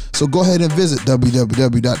much. So go ahead and visit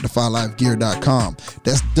www.defylifegear.com.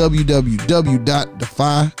 That's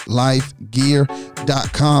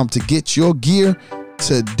www.defylifegear.com to get your gear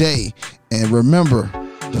today. And remember,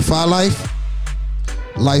 Defy Life,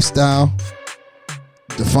 lifestyle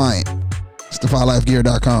defiant. It's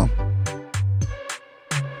defylifegear.com.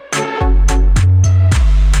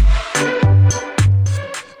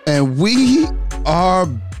 And we are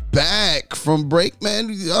back from break, man.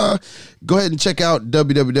 Go ahead and check out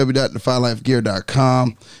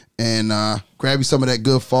www.defylifegear.com and grab you some of that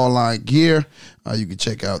good fall line gear. You can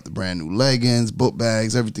check out the brand new leggings, book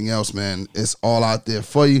bags, everything else, man. It's all out there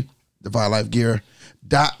for you.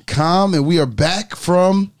 defylifegear.com. And we are back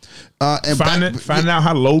from Find out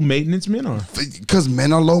how low maintenance men are. because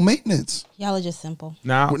men are low maintenance. Y'all are just simple.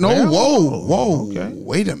 Now, No, well, whoa. Okay.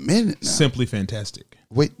 Wait a minute now. Simply fantastic.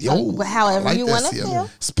 Wait, yo. However I you that, wanna C. feel.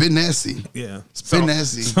 Spin that C. Yeah. Spin that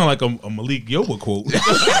C. Sound like a Malik Yoba quote.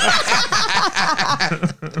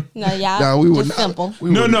 No, y'all Nah, we would just not. simple. We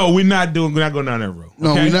No, would- no, we're not going down that road.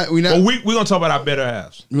 No, okay? we not. But we're gonna talk about our better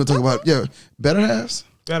halves. We're gonna talk about better halves.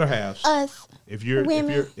 Better halves. Us. If you're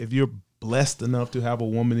women. if you're blessed enough to have a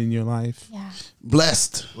woman in your life, Yeah.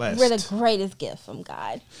 Blessed. blessed. We're the greatest gift from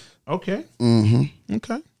God. Okay. Mm-hmm.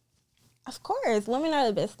 Okay. Of course. Women are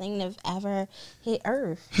the best thing to have ever hit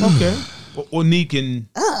earth. Okay. Well, Neek, and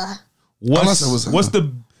Unless it was, what's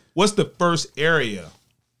the first area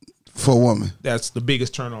For a woman. that's the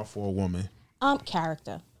biggest turnoff for a woman?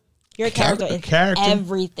 Character. Your character is Character?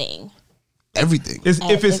 everything. Everything.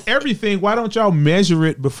 If it's everything, why don't y'all measure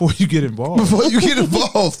it before you get involved? Before you get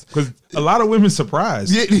involved. Because a lot of women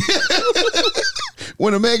surprised. Yeah.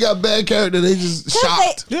 When a man got bad character, they just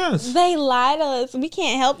shocked. Yes. They lie to us. We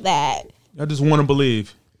can't help that. I just want to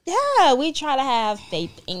believe. Yeah, we try to have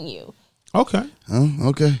faith in you. Okay. Oh,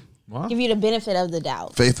 okay. Wow. Give you the benefit of the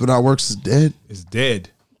doubt. Faith without works is dead. It's dead.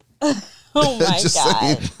 Oh my Just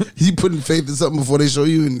God. saying. You putting faith in something before they show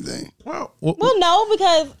you anything. Well, Well, no,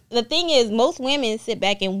 because the thing is, most women sit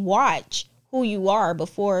back and watch who you are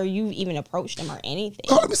before you even approach them or anything.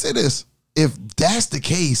 Oh, let me say this. If that's the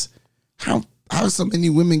case, how so many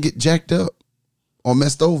women get jacked up or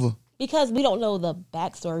messed over? Because we don't know the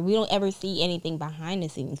backstory. We don't ever see anything behind the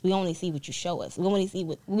scenes. We only see what you show us. We only see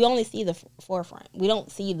the forefront. We don't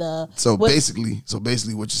see the So what's basically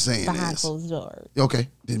what you're saying behind is closed doors. okay.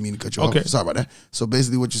 Didn't mean to cut you Okay. off. Sorry about that. So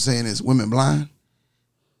basically, what you're saying is women blind.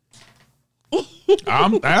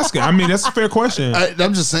 I'm asking. I mean, that's a fair question.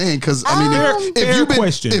 I'm just saying because I mean, Fair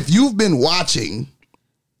question. if you've been watching,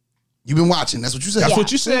 you've been watching. That's what you said. That's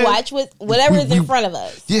what you We said. watch with whatever's We- in front of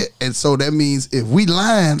us. Yeah, and so that means if we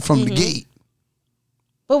lying from Mm-hmm. the gate,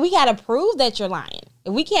 But we got to prove that you're lying.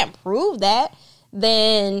 If we can't prove that,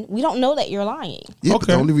 then we don't know that you're lying. yeah. But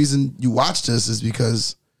the Okay. only reason you watched us is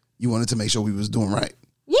because you wanted to make sure we was doing right.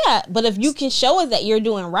 Yeah, but if you can show us that you're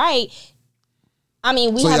doing right, I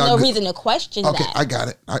mean, we So have y'all no good- reason to question Okay, that. I got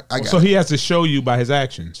it. I got So it. he has to show you by his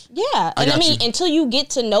actions. Yeah, and I got mean, you. until you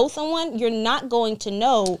get to know someone, you're not going to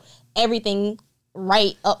know everything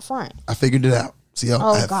right up front. I figured it out. See how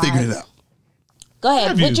Oh, I God. figured it out. Go ahead,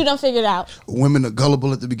 Have what you? you done figured out? Women are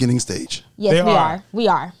gullible at the beginning stage. Yes, They we are. are. We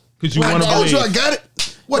are. Because you We're want to very- Told you I believe. got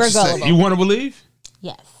it. What We're you say? gullible. You want to believe?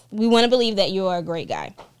 Yes, we want to believe that you are a great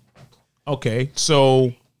guy. Okay.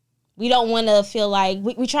 So We don't want to feel like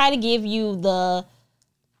we try to give you the.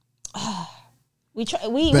 We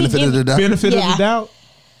Benefit give, of the doubt. benefit of Yeah. the doubt.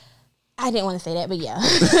 I didn't want to say that, but yeah.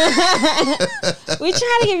 We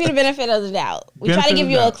try to give you the benefit of the doubt. We try to give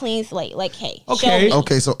you a clean slate. Like, hey, okay. show me.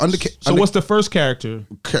 Okay, so So what's the first character?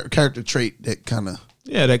 Character trait that kind of...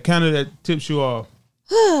 Yeah, that tips you off.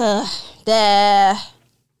 The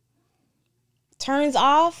turns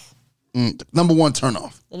off. Number one turn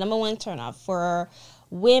off. The number one turn off for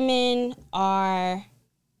women are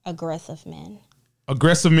aggressive men.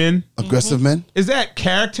 Aggressive men? Aggressive men? Is that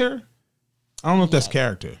character? I don't know if that's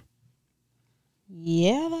character.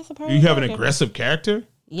 Yeah, that's a part. You have an aggressive character?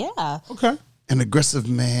 Yeah. Okay. An aggressive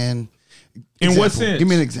man. In what Example. sense? Give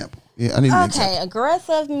me an example. Yeah, I need an Okay, example.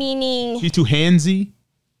 aggressive meaning He's too handsy.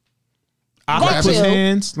 Octopus too.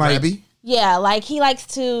 hands. Like, Grabby? yeah, like he likes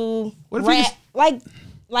to What if he just-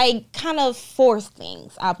 like kind of force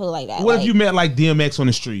things. I'll put it like that. what like, if you met like DMX on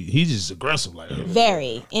the street? He's just aggressive like that.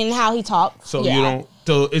 very in how he talks? So yeah. you don't.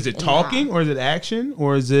 So is it talking or is it action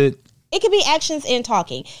or is it? It could be actions and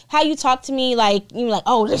talking. How you talk to me, like you're like,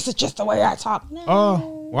 oh, this is just the way I talk. No. Oh,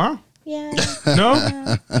 wow. Yeah.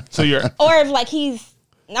 No. So you're. Or if like he's,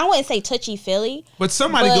 I wouldn't say touchy feely. But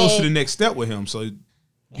somebody But- goes to the next step with him. So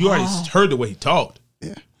you already heard the way he talked.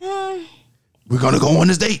 Yeah. We're going to go on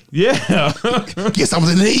this date. Yeah. Get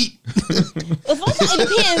something to eat. It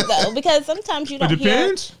depends though, because sometimes you don't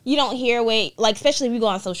depends? hear. You don't hear like especially if you go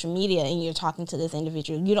on social media and you're talking to this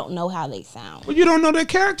individual, you don't know how they sound. Well, you don't know their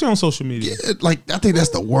character on social media. Like, I think that's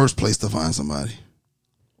the worst place to find somebody.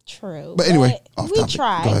 True. But anyway, off we topic. Go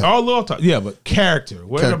try. ahead. All little talk. Yeah, but character.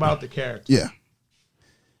 What Character. about the character? Yeah.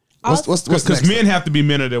 What's Because next? men have to be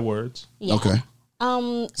men of their words. Yeah. Okay.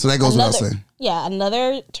 So So that goes without saying. Yeah,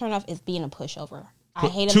 another turn off is being a pushover. I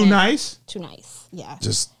hate a Too man- nice. Too nice. Yeah.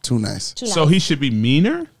 Just too nice. Too nice. So he should be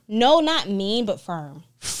meaner, No, not mean, but firm.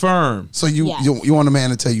 firm. So you Yes. you want a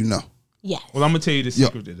man to tell you no. Yes. Well, I'm gonna tell you the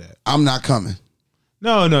secret to that. I'm not coming.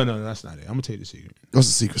 No, that's not it. I'm gonna tell you the secret. What's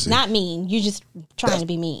the secret? Not mean. You just trying to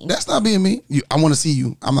be mean. That's not being me. I want to see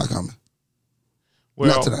you. I'm not coming. Well,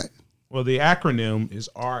 Not tonight. Well, the acronym is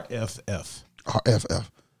RFF: RFF.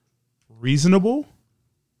 reasonable,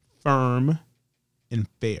 firm, and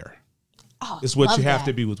fair. Oh, It's what love you have that.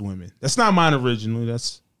 to be with women. That's not mine originally.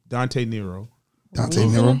 That's Dante Nero. Dante Nero.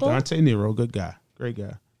 Reasonable, Dante Nero, good guy, great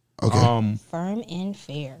guy. Okay. firm, and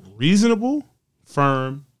fair. Reasonable,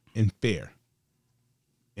 firm, and fair.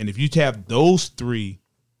 And if you have those three,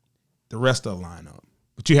 the rest will line up.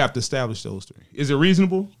 But you have to establish those three. Is it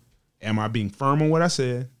reasonable? Am I being firm on what I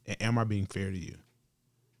said? And am I being fair to you?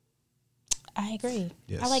 I agree.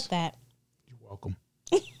 Yes. I like that. You're welcome.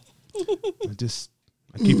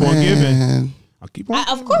 I keep on giving. Man. I keep on.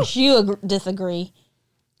 Of course, you disagree.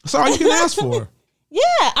 That's all you can ask for.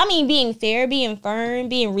 Yeah, I mean, being fair, being firm,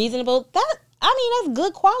 being reasonable. That's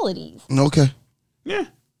good qualities. Okay. Yeah.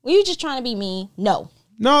 Were you just trying to be mean? No.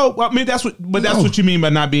 No, I mean that's what you mean by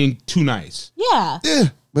not being too nice. Yeah. Yeah.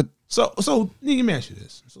 But So let me ask you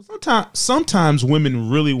this. So sometimes women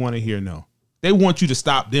really want to hear no. They want you to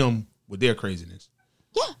stop them with their craziness.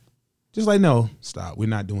 Yeah. Just like, no, stop. We're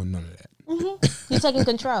not doing none of that. You're taking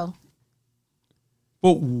control.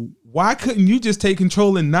 Oh, But why couldn't you just take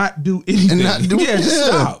control and not do anything? And not do- just yeah.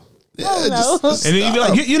 stop. yeah, no. just And then you'd be stop.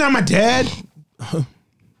 like, you're not my dad. Kind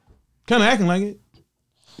of acting like it.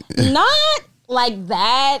 Not like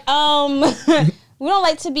that.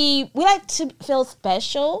 We like to feel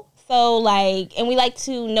special. So like, and we like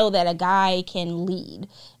to know that a guy can lead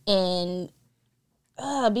and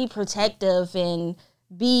be protective and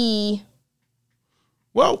be,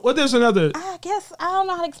 Well, there's another. I guess, I don't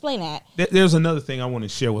know how to explain that. There's another thing I want to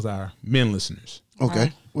share with our men listeners.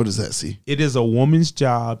 Okay. What does that see? It is a woman's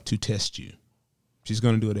job to test you. She's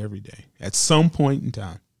going to do it every day at some point in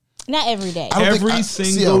time. Not every day. I don't think Every I-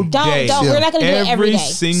 single see, day. Don't. We're not going to do it every Every day.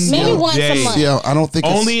 single Maybe once day. a month. Yeah, I don't think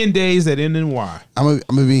it's, Only in days that end in Y, I'm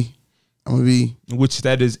gonna be which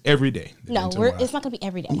that is every day. that No, ends in Y. it's not going to be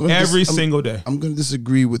every day. Every single day. I'm gonna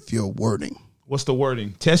disagree with your wording. What's the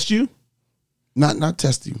wording? Test you? Not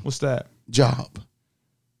test you. What's that? Job.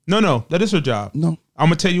 No, that is her job. No. I'm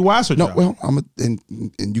gonna tell you why it's her No. job. Well, and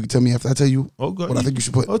you can tell me after I tell you Oh, go what I think you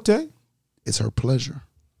should put. Okay. It's her pleasure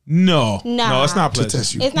No, Nah. it's not to pleasure.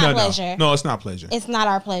 test you. It's not No, pleasure. No, it's not pleasure. It's not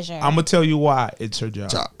our pleasure. I'm gonna tell you why it's her job.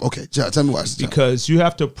 Job. Okay. Job. Tell me why it's a job. Because you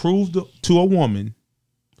have to prove to a woman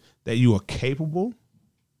that you are capable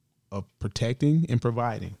of protecting and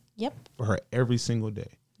providing Yep. for her every single day.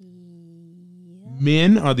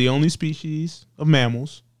 Men are the only species of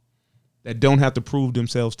mammals that don't have to prove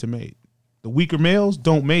themselves to mate. The weaker males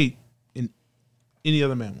don't mate in any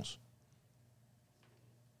other mammals.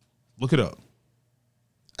 Look it up.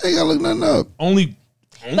 I ain't gotta look nothing up. Only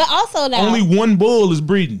But also now, Only one bull is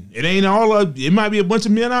breeding. It ain't all of. It might be a bunch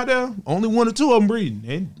of men out there. Only 1 or 2 of them breeding,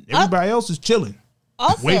 and everybody else is chilling,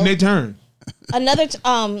 also waiting their turn. another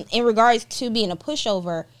in regards to being a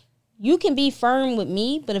pushover, you can be firm with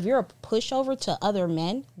me, but if you're a pushover to other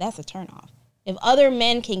men, that's a turnoff. If other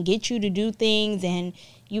men can get you to do things and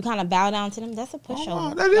you kind of bow down to them, that's a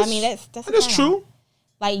pushover. I mean, that's that is true.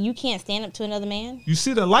 Like, you can't stand up to another man. You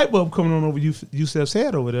see the light bulb coming on over Yusef's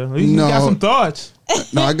head over there. You No. got some thoughts.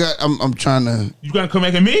 No, I'm trying to. You gonna come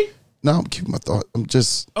back at me? No, I'm keeping my thought. I'm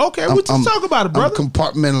just. Okay, we'll just talk about it, brother. I'm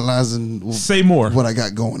compartmentalizing. Say more. What I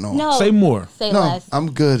got going on. No. Say more. Say No, less.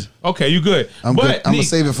 I'm good. Okay, you good. I'm but good. I'm gonna Neek,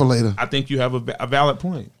 save it for later. I think you have a valid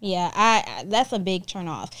point. Yeah, I that's a big turn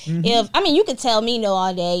off. If you could tell me no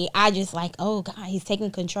all day, I just like, oh God, he's taking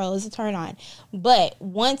control. It's a turn on. But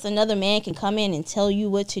once another man can come in and tell you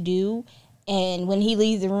what to do, and when he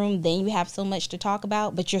leaves the room, then you have so much to talk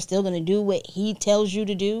about, but you're still gonna do what he tells you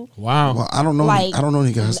to do. Wow. Well, I don't know. Like- I don't know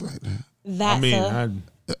any guys like that. That's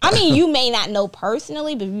I mean, you may not know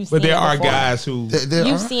personally, but you've seen but there it are before. guys who. There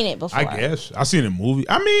You've are. seen it before. I guess I've seen a movie.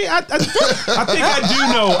 I mean, I think I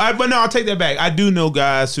do know. But no, I'll take that back. I do know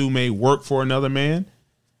guys who may work for another man,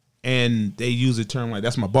 and they use a term like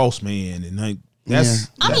 "that's my boss man," and like that's. Yeah.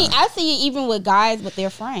 I mean, I see it even with guys with their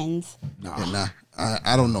friends. Yeah, nah,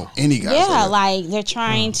 I don't know any guys. Yeah, like that. like they're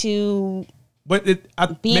trying to But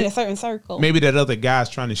be in a certain circle. maybe that other guy's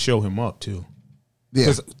trying to show him up too. Yeah,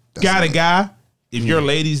 Because that's guy to right. guy, if your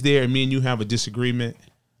lady's there and me and you have a disagreement,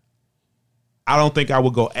 I don't think I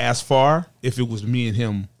would go as far if it was me and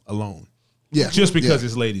him alone. Yeah, Just because yeah.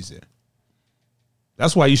 his lady's there.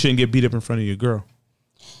 That's why you shouldn't get beat up in front of your girl.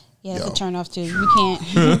 Yeah, that's Yo. a turn off too. You can't.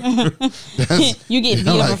 You get beat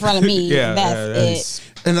up in like- front of me. Yeah, that's it.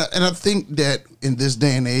 And I think that in this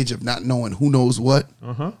day and age of not knowing who knows what,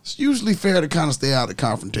 it's usually fair to kind of stay out of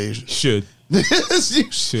confrontation. Should.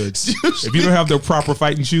 Should. If you don't have the proper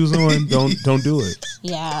fighting shoes on, don't do it.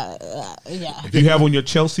 Yeah, yeah. If you have on your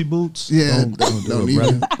Chelsea boots, Yeah, don't don't do it,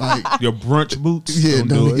 even brother. like. Your brunch boots, Yeah, don't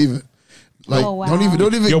do it. even. Like, Oh, wow. don't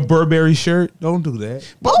even. Your Burberry shirt, don't do that.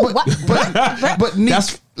 But, Oh, but Nick,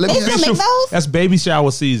 That's let me They still ask make you. those? That's baby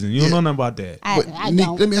shower season. You don't Yeah. know nothing about that. But I Nick,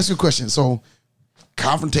 don't. let me ask you a question. So,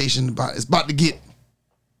 confrontation it's about to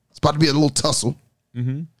be a little tussle.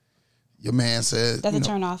 Mm-hmm. Your man says That's a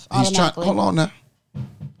turn off He's trying. automatically. Hold on now.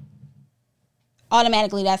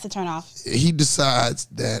 Automatically, that's a turn off. He decides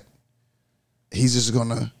that he's just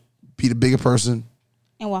gonna be the bigger person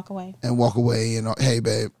And walk away. and walk away. And hey,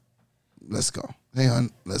 babe, let's go. Hey,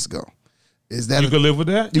 hon, let's go. Is that You could live with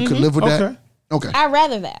that? you could live with Okay. that? Okay. I'd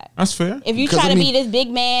rather that. That's fair. If you Because, try I to mean- be this big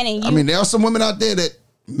man and you, I mean, there are some women out there that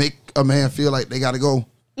make a man feel like they got to go.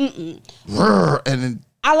 "Rrr," and then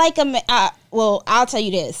I like a well, I'll tell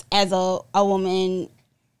you this. As a woman,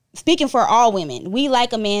 speaking for all women, we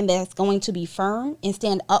like a man that's going to be firm and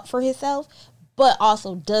stand up for himself, but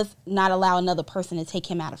also does not allow another person to take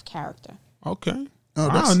him out of character. Okay. Oh,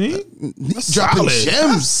 Wow, that's- Neek. Neek That's dropping solid.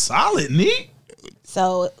 gems. That's solid, Neek.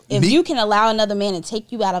 So if Neat. you can allow another man to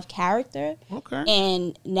take you out of character, Okay.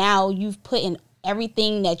 and now you've put in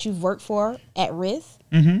everything that you've worked for at risk,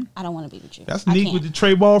 I don't want to be with you. That's I Neek can't. with the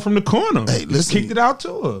tray ball from the corner. Hey, Just listen. kicked it out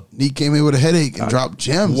to her. Neek came in with a headache and dropped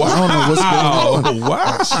gems. Wow. I don't know what's going on.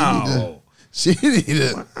 Wow. She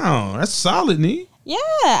needed. Wow. That's solid, Neek. Yeah,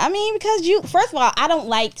 I mean, because first of all, I don't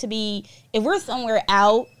like to be, if we're somewhere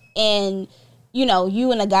out and,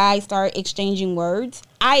 you and a guy start exchanging words,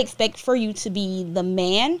 I expect for you to be the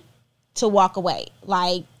man to walk away.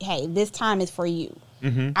 Like, hey, this time is for you.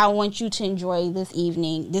 I want you to enjoy this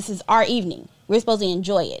evening. This is our evening. We're supposed to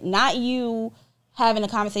enjoy it. Not you having a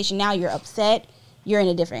conversation. Now you're upset. You're in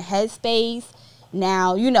a different headspace.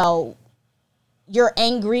 Now, you're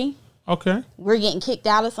angry. Okay. We're getting kicked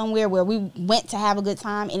out of somewhere where we went to have a good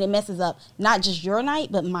time, and it messes up not just your night,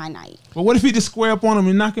 but my night. But what if he just square up on him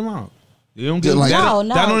and knock him out? You don't get Like- that.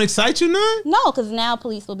 No. That don't excite you none? No, because now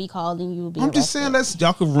police will be called and you will be I'm just saying arrested.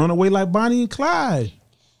 y'all could run away like Bonnie and Clyde.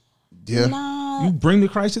 Yeah. Nah, You bring the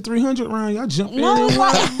Chrysler 300 round, y'all jump No, in and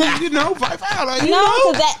why- vibe out. Like,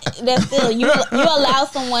 no, because that's still you allow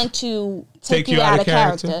someone to take you out of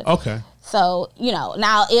character. Okay. So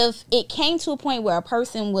now if it came to a point where a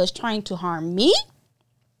person was trying to harm me,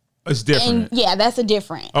 It's and different. yeah, that's a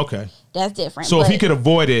different. Okay. That's different. So if But, he could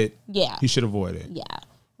avoid it, yeah, he should avoid it. yeah.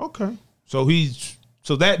 Okay. So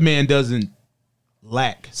that man doesn't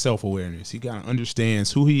lack self-awareness. He kind of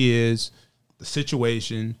understands who he is, the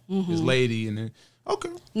situation, Mm-hmm. his lady, and then okay.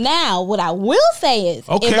 Now, what I will say is,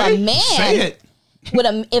 Okay. if a man Say it.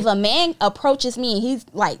 if a man approaches me and he's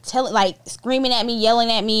like screaming at me, yelling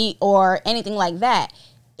at me, or anything like that,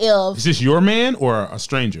 Is this your man or a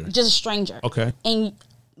stranger? just a stranger, Okay. and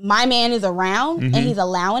my man is around and he's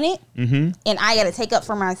allowing it, and I got to take up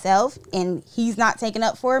for myself, and he's not taking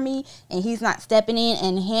up for me, and he's not stepping in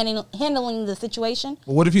and handling the situation.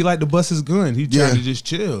 But what if he like to bust his gun? He trying to just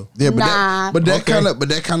chill. Yeah, but that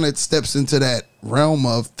Okay. kind of steps into that realm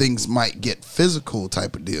of things might get physical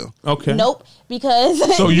type of deal. Okay. Nope, because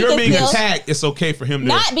So you're because being still- attacked. It's okay for him to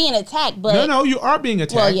Not being attacked, but No, you are being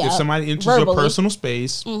attacked. Well, yeah, If somebody enters your verbally. personal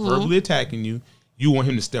space, verbally attacking you, you want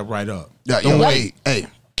him to step right up. Yeah, Don't yo, wait. hey,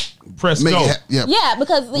 Press make go. Yeah,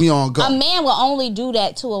 because We on go. a man will only do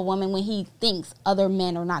that to a woman when he thinks other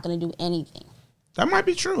men are not going to do anything. That might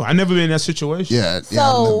be true. I never been in that situation. yeah, I've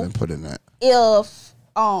So- never been put in that. If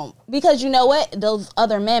because you know what, those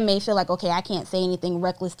other men may feel like, okay, I can't say anything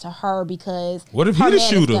reckless to her because What if her he the man is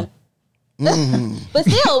shooter? But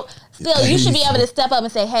still, you should be able to step up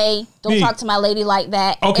and say, hey, don't Me. talk to my lady like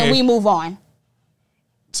that, Okay. and we move on.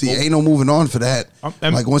 See, ain't no moving on for that.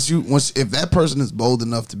 I'm- Like once if that person is bold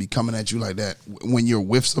enough to be coming at you like that when you're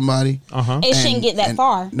with somebody, It shouldn't get that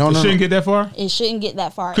far. No, It no, shouldn't no. get that far. It shouldn't get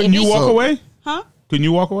that far. Couldn't If you it's- walk away? Huh? Couldn't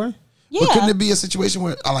you walk away? Yeah. But couldn't it be a situation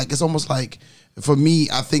where I like it's almost like for me,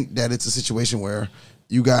 I think that it's a situation where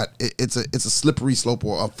you got it's a slippery slope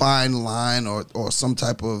or a fine line or some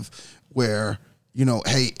type of where, you know,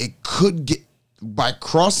 hey, it could get by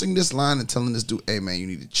crossing this line and telling this dude, hey man, you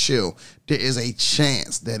need to chill, there is a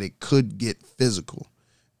chance that it could get physical.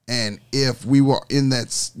 And if we were in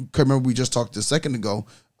that, remember we just talked a second ago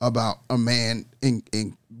about a man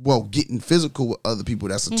getting physical with other people,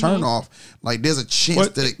 that's a turn off. Like there's a chance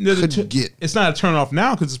that it could get. It's not a turn off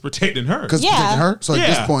now because it's protecting her. Because Yeah. protecting her. So at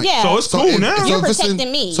this point, Yeah. So it's cool if- now. You're if it's in-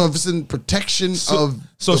 protecting me. So if it's in protection of,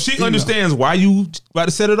 So the she female. understands why you about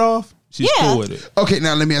to set it off. She's Yeah. cool with it. Okay,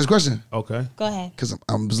 now let me ask a question Okay. Go ahead. because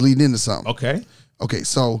I'm leading into something. Okay. Okay,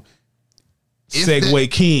 so if Segway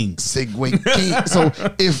King. segue king. So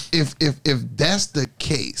if that's the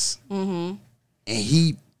case, Mm-hmm. and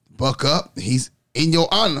he buck up, he's in your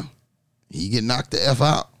honor, he get knocked the f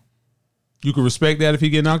out. You can respect that if he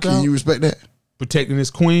get knocked Can out. you respect that? Protecting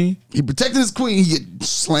his queen. He protected his queen. He get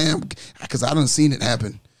slammed because I done seen it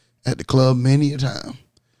happen at the club many a time.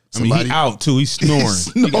 I mean, he out too. He's snoring.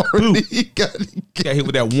 He got snoring. booped. He got Got hit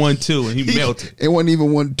with that 1-2 and he melted. It wasn't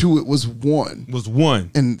even 1, 2. It was 1 Was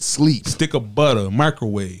one and sleep. stick of butter,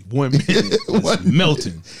 microwave, 1 minute, It's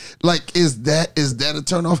melting. Like is that a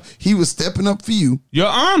turn off? He was stepping up for you. Your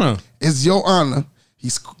honor. It's your honor. He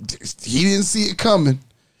didn't see it coming,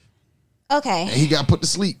 Okay. and he got put to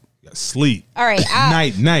sleep. Sleep. All right.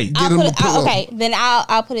 Night. I'll him put a it, pillow. okay, then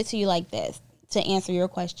I'll put it to you like this to answer your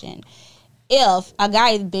question. If a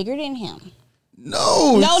guy is bigger than him,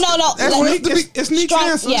 No, no. That's Let- what It's neat Strong-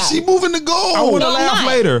 answer. yeah. She moving the goal. I want to No, I'm laugh not.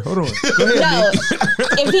 later. Hold on. Go ahead. No,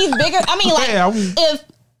 Nick. if he's bigger, I mean, like, Yeah, if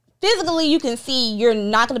physically you can see you're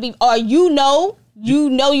not going to be, or you know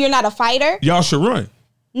you're not a fighter. Y'all should run.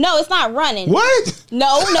 No, it's not running. What?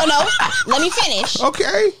 No. Let me finish.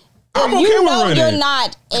 Okay. I'm If okay you with know running. you're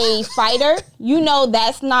not a fighter, you know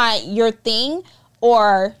that's not your thing,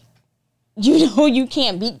 or you know you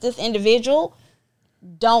can't beat this individual,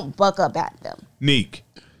 don't buck up at them. Neek,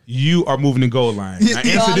 you are moving the goal line. Now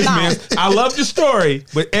answer I'm this not. man. I love your story,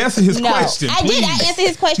 but answer his No, question, I please. did. I answered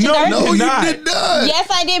his question. No, Dirk. no, you not. did not. Yes,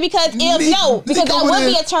 I did because Nick, because that over would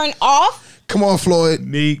be there. a turn off. Come on, Floyd.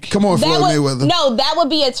 Neek. Come on, Floyd That would, Mayweather. no, that would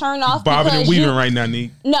be a turn off. Bobbing and because weaving you- right now,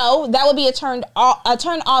 Neek. No, that would be a turn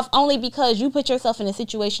off only because you put yourself in a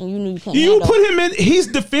situation you knew you couldn't You handle. put him in. He's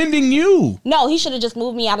defending you. No, he should have just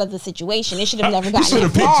moved me out of the situation. It should have never He gotten should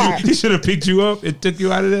have that far. picked you. He should have picked you up and took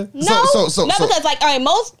you out of there. No, So- because like all right,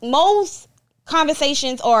 most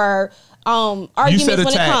conversations or arguments said when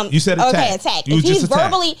attack. it comes You said okay, attack. attack. You If was he's just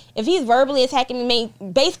attack. verbally attacking me,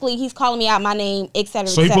 basically he's calling me out my name, etc.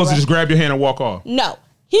 So he's supposed to just grab your hand and walk off. No.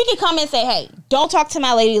 He can come and say, "Hey, don't talk to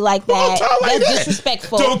my lady like that. Don't talk like That's that.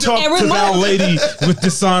 disrespectful." Don't talk And to that remove- lady with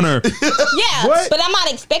dishonor. Yeah, What? but I'm not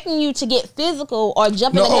expecting you to get physical or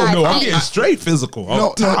jump in No, the guy's No, I'm face. getting straight physical.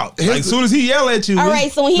 No, Off top. here's Like, as the- soon as he yell at you. All right,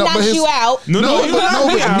 so when he No, but knocks his- you out, No, No, you but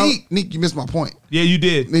knocked me out. Nick, you missed my point. Yeah, you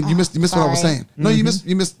did. You missed what I was sorry. saying. No, you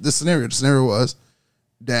missed the scenario. The scenario was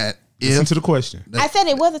that Listen if to the question. I said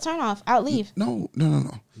it was a turnoff. I'll leave. no.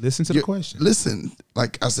 Listen to the question. Listen,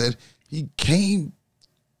 like I said, he came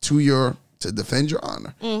to defend your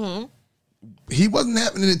honor. Mm-hmm. He wasn't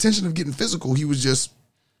having an intention of getting physical. He was just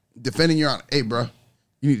defending your honor. Hey, bro,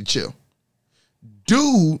 you need to chill.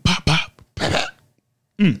 Dude, pop,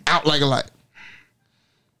 out like a light.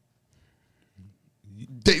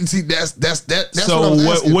 See, that's So what I'm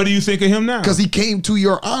asking. what do you think of him now? Because he came to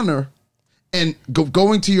your honor And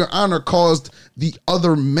going to your honor caused the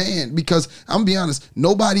other man, because I'm gonna be honest,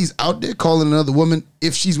 nobody's out there calling another woman,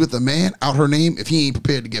 if she's with a man, out her name if he ain't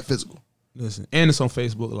prepared to get physical. Listen, and it's on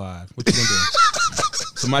Facebook Live. What you gonna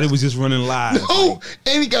do? Somebody was just running live. Oh,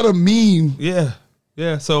 and he got a meme.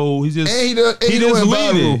 Yeah. So he just And he done just went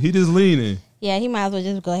leaning. viral. He just leaning. Yeah, he might as well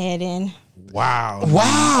just go ahead and.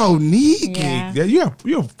 Wow, Neek. Yeah. Yeah,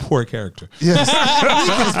 you're a poor character. Yes.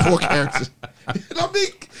 Neek is poor character. And I mean,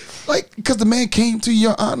 like, because the man came to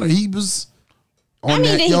your honor. He was on I mean,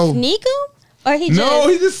 that, did yo. he sneak him? Or he No,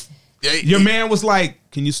 he just. just your man was like,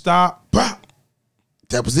 "Can you stop?" Bah.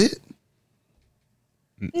 That was it.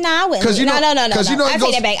 Nah, I wouldn't. 'Cause you know- No. 'cause you know I it take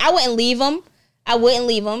goes- that back. I wouldn't leave him.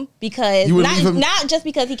 Because You wouldn't leave him? not just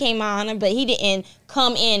because he came on, but he didn't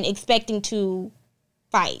come in expecting to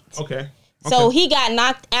fight. Okay. So Okay. he got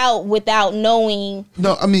knocked out without knowing.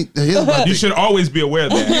 No, I mean, here's my You thing. should always be aware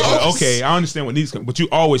of that. But, okay, I understand what needs, but you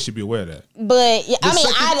always should be aware of that. But yeah, I mean,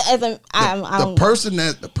 second- I the don't. person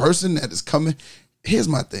that is coming. Here's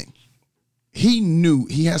my thing.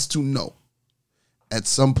 He has to know at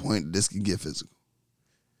some point this can get physical.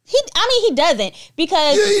 He doesn't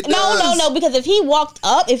because Yeah, he does. no, because if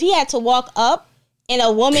he had to walk up and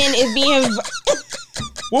a woman is being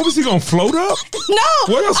What was he gonna float up? no,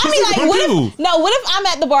 What else was he gonna what if I'm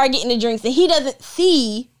at the bar getting the drinks and he doesn't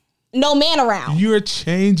see no man around? You're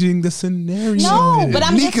changing the scenario. No, but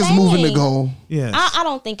I'm Neek just is moving the saying. goal. Yes. I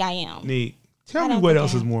don't think I am. Neek, tell I me don't what think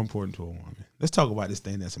else I is am. more important to a woman. Let's talk about this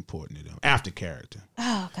thing that's important to them. After character.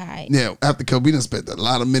 Oh God. Yeah, after because we done spent a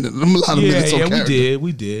lot of minutes on character.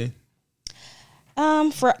 We did.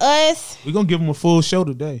 For us, We're gonna give them a full show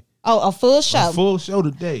today. a full show. A full show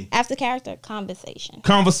today. After character conversation.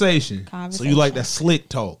 Conversation. So you like that slick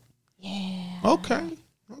talk. Yeah. Okay.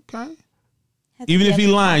 Had to Even be if he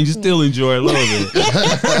able to lying, you talk to still enjoy it a little bit.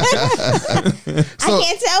 So- I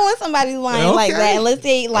can't tell when somebody's lying Okay. like that unless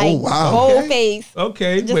they like Oh, wow. whole Okay. face.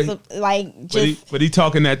 Okay. But he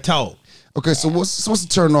talking that talk. Okay, so what's the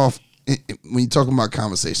turn off when you're talking about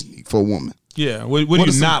conversation for a woman? Yeah. What do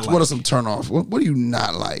you not like? What are some turn off? What do you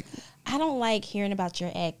not like? I don't like hearing about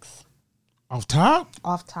your ex Off top?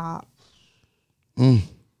 off top. Mm.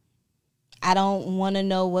 I don't want to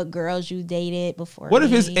know what girls you dated before. What if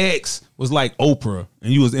his me. ex was like Oprah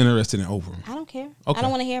and you was interested in Oprah? I don't care. Okay. I don't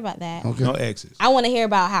want to hear about that. Okay. No exes. I want to hear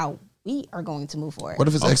about how we are going to move forward. What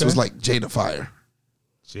if his ex Okay. was like Jada Fire?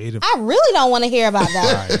 Jada. I really don't want to hear about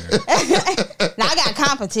that. Fire. Now I got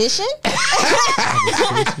competition.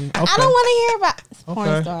 Okay. I don't want to hear about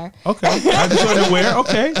porn star. Okay. I just wasn't aware.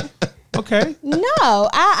 Okay. No,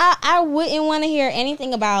 I wouldn't want to hear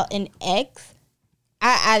anything about an ex.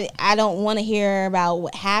 I don't want to hear about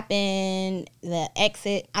what happened, the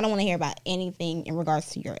exit. I don't want to hear about anything in regards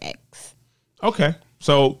to your ex. Okay.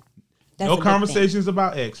 So That's no a big conversations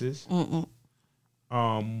about exes.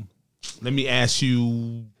 Let me ask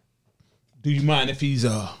you, do you mind if he's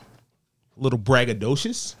a little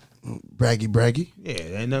braggadocious? Braggy. Yeah,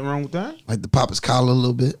 ain't nothing wrong with that. Like the pop his collar a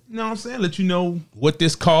little bit. You know what I'm saying? Let you know what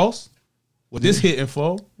this costs, what this hitting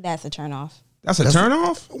for. That's a turn off. That's a turn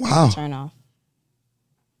off? Wow. Turn off.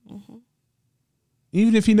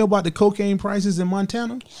 Even if you know about the cocaine prices in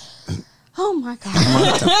Montana? Oh my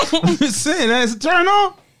God. I'm just saying, that's a turn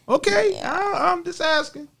off? Okay, I'm just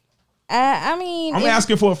asking. I mean, I'm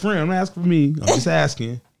asking for a friend. I'm not asking for me. I'm just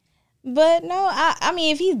asking. but no, I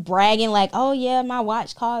mean, if he's bragging like, "Oh yeah, my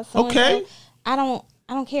watch cost," so Okay. I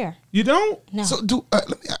don't care. You don't? No. So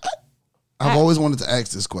I've always wanted to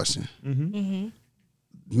ask this question. Mm-hmm.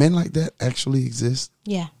 Men like that actually exist?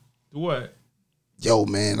 Yeah. What? Yo,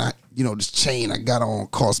 man, this chain I got on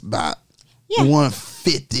cost about Yeah.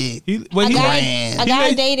 $150. A A guy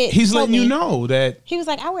I dated. He's told letting you me- know that He was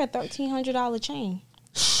like, "I wear a $1,300 chain."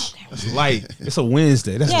 it's light. It's a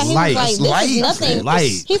Wednesday. That's Yeah, he light. was like, "This light. is nothing."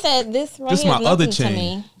 Light. He said, "This right This is here my is other nothing to chain.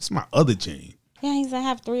 me." This is my other chain. Yeah, he said, "I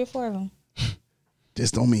have 3 or 4 of them."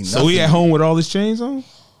 This don't mean So nothing. he at home with all his chains on?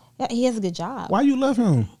 Yeah, he has a good job. Why you love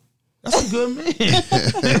him? That's a good man.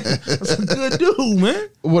 That's a good dude, man.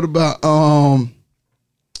 What about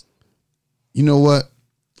you know what?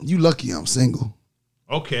 You lucky I'm single.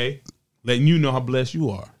 Okay. Letting you know how blessed you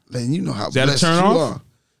are. Man, you know how that a blessed turn you off? are.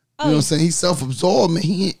 You know what I'm saying? He's self-absorbed, man.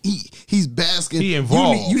 He's basking. He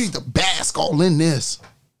involved. You need to bask all in this.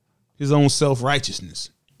 His own self-righteousness.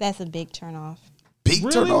 That's a big turn off. Big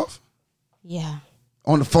Really? turn off. Yeah.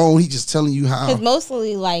 On the phone, he just telling you how. Because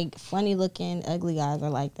mostly like funny looking ugly guys are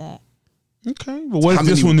like that. Okay. But what How if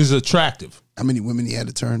this many- one is attractive? How many women he had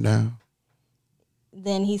to turn down?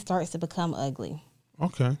 Then he starts to become ugly.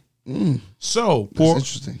 Okay. So, That's poor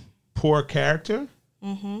interesting. poor character.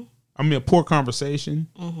 I mean, a poor conversation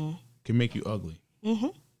can make you ugly.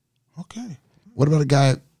 Okay. What about a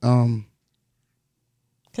guy?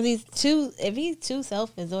 Because if he's too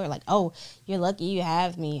self-absorbed, like, oh, you're lucky you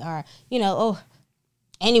have me, or, you know, oh,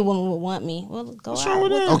 any woman would want me. Well, go out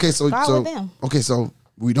with them. Okay, so Go out with them. okay, so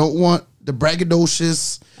we don't want the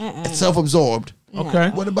braggadocious, self-absorbed. Okay.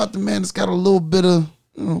 What about the man that's got a little bit of,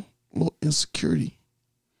 you know, a little insecurity,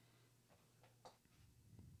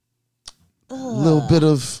 a little bit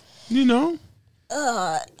of, You know,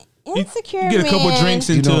 Insecure you get a couple man drinks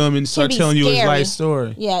into him and start be telling you his scary. life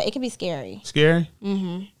story. Yeah, it can be scary. Scary?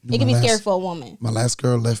 It can be scary for a woman. My last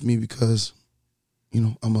girl left me because, you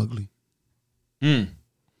know, I'm ugly. Mm.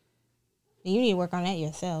 You need to work on that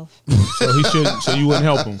yourself. So he should. So you wouldn't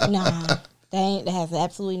help him. Nah, that has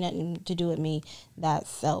absolutely nothing to do with me. That's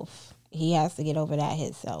self. He has to get over that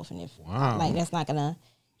himself. And if like that's not gonna,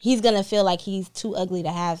 he's gonna feel like he's too ugly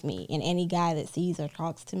to have me. And any guy that sees or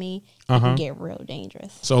talks to me, it can get real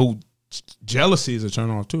dangerous. So jealousy is a turn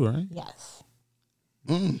off too, right? Yes.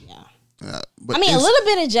 Yeah. But I mean, a little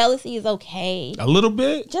bit of jealousy is okay. A little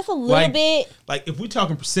bit, Just a little bit. Like if we're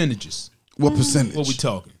talking percentages, what percentage? what we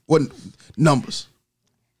talking? What numbers?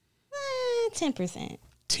 10%.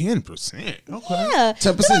 10%. Okay. Yeah.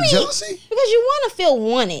 10% jealousy? Because you want to feel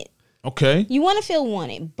wanted. Okay. You want to feel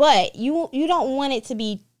wanted, but you don't want it to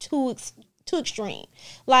be too extreme.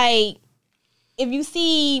 Like, if you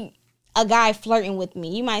see a guy flirting with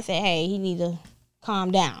me, you might say, hey, he need to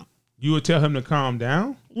calm down. You would tell him to calm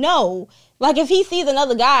down? No. Like, if he sees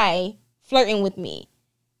another guy flirting with me,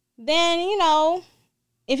 then, you know,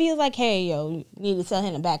 if he was like, hey, yo, you need to tell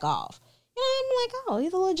him to back off. You know, I'm like, oh,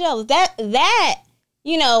 he's a little jealous. That,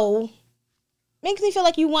 you know, makes me feel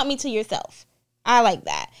like you want me to yourself. I like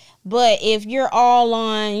that. But if you're all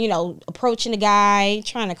on, you know, approaching a guy,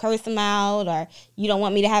 trying to curse him out, or you don't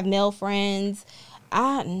want me to have male friends,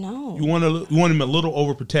 no. You want him a little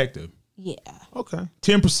overprotective? Yeah. Okay.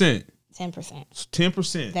 10%. 10%.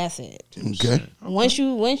 10%. That's it. Okay. Once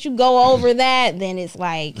you go over that, then it's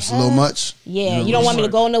like It's a little much. Yeah, you don't want me to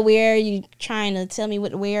go nowhere. You trying to tell me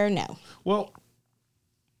what to wear? No. Well,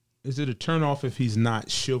 is it a turnoff if he's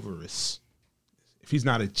not chivalrous? If he's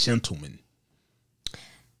not a gentleman?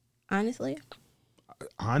 Honestly,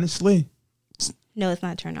 no, it's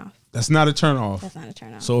not a turn off. That's not a turnoff. That's not a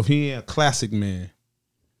turn off. So if he ain't a classic man,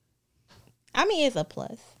 I mean, it's a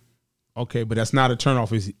plus. okay, but that's not a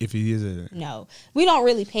turnoff if he is a... No, we don't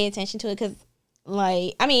really pay attention to it because,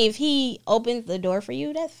 like, I mean, if he opens the door for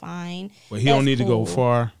you, that's fine. But he don't need to go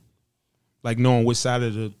far. Like knowing which side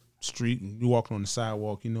of the street. You walk on the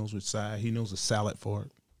sidewalk, he knows which side. He knows a salad for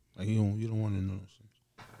it. Like you don't want to know.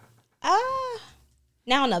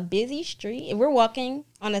 Now on a busy street, if we're walking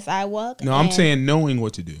on the sidewalk. No, I'm saying knowing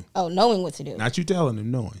what to do. Oh, knowing what to do. Not you telling him,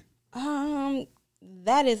 knowing.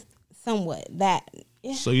 That is somewhat that.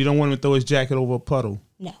 Yeah. So you don't want him to throw his jacket over a puddle?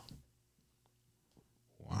 No.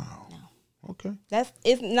 Wow. No. Okay.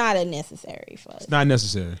 It's not a necessary for us. It's not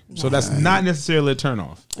necessary. No. So that's not necessarily a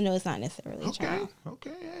turnoff. No, it's not necessarily a turn off.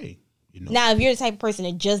 Okay. Hey. You know. Now, if you're the type of person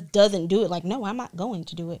that just doesn't do it, like, no, I'm not going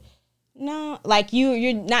to do it. No, like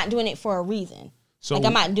you're not doing it for a reason. So, like,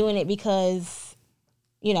 I'm not doing it because,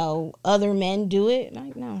 you know, other men do it.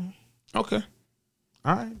 Like, no. Okay.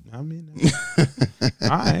 All right. I mean, all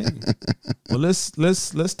right. Well,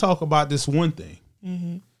 let's talk about this one thing.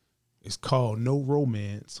 Mm-hmm. It's called no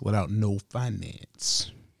romance without no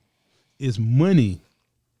finance. It's money.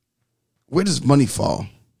 Where does money fall?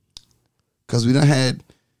 Because we done had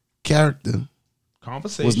character.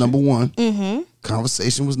 Conversation was number one. Mm-hmm.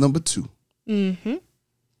 Conversation was number two. Mm-hmm.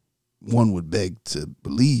 One would beg to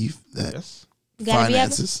believe that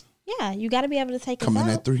finances. You got to be able to take come us in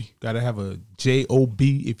out. at 3. Got to have a JOB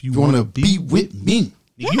if you want to be with me.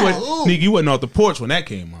 Yeah. Nigga, you wasn't off the porch when that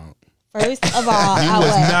came out. First of all, you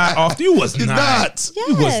was not off. You was not. Yes.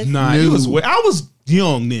 You was not. No. You was. I was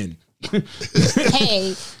young then.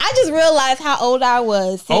 Hey, I just realized how old I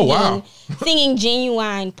was singing, singing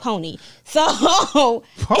Genuine Pony. So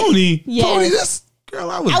Pony? Yeah. Pony, that's, girl,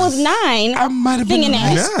 I was 9. I might have been 9.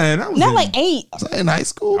 I was not like 8. Was I in high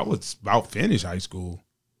school? I was about finished high school.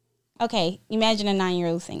 Okay, imagine a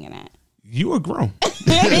 9-year-old singing that. You were grown.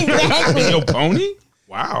 Exactly. Yo, Pony?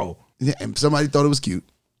 Wow. Yeah, and somebody thought it was cute.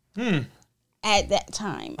 At that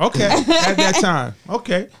time. Okay. At that time.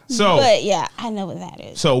 Okay. So, but yeah, I know what that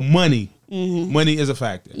is. So money. Mm-hmm. Money is a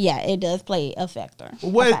factor. Yeah, it does play a factor.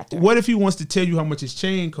 What if he wants to tell you how much his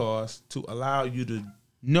chain costs to allow you to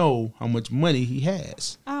know how much money he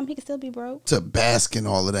has? He could still be broke. To bask in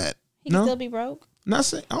all of that. He could still be broke. Not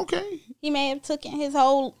saying okay. He may have taken his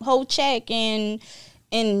whole check and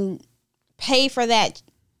pay for that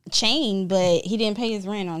chain, but he didn't pay his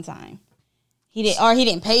rent on time. He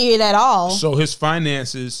didn't pay it at all. So his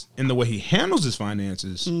finances and the way he handles his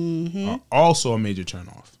finances Mm-hmm. are also a major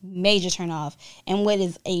turnoff. Major turnoff. And what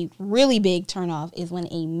is a really big turnoff is when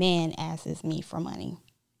a man asks me for money.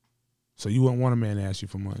 So you wouldn't want a man to ask you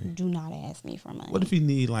for money. Do not ask me for money. What if he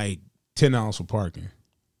need like $10 for parking?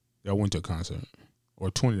 Y'all went to a concert,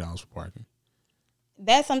 or $20 for parking.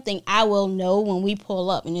 That's something I will know when we pull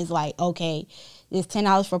up, and it's like, okay, it's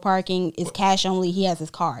 $10 for parking. It's cash only. He has his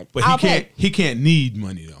card. But I'll he can't. pay. He can't need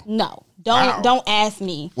money though. No, Wow. don't ask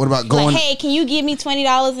me. What about going? Like, hey, can you give me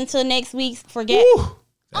 $20 until next week for gas? Woo!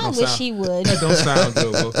 I don't wish sound- he would. That don't sound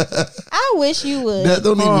good. Bro. I wish you would. that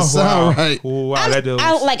don't even sound right. Wow, that does,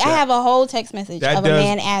 I have a whole text message that of a does-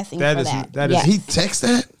 man asking that for is- that. that is- yes. He text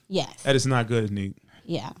that? Yes. that is not good, Nick.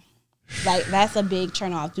 Yeah. Like, that's a big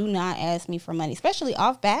turn off. Do not ask me for money, especially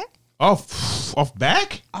off back. Off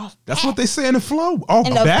back? Off That's back. what they say in the flow. Off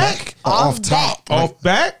In the back? Or off top? back. Off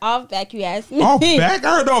back? Off back, you asked me. Off back?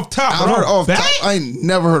 I heard off top. I but heard off back? top. I ain't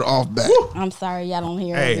never heard off back. I'm sorry, y'all don't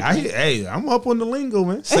hear Hey, everything. I'm up on the lingo,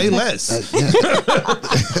 man. Say less. Yeah.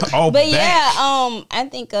 Off But back. yeah, I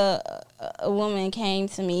think a woman came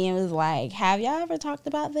to me and was like, have y'all ever talked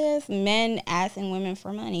about this? Men asking women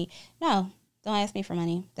for money. No, don't ask me for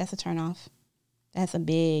money. That's a turnoff. That's a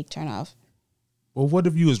big turnoff. Well, what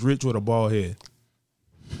if you was rich with a bald head?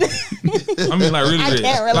 I mean, like really I rich.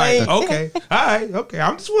 can't relate. Like, okay, all right, okay.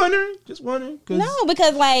 I'm just wondering. 'Cause No,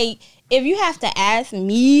 because like if you have to ask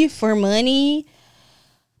me for money,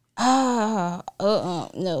 no,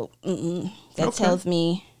 that Okay. tells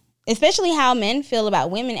me, especially how men feel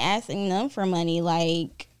about women asking them for money.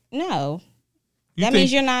 Like, no, that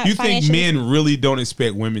means you're not You think financially- men really don't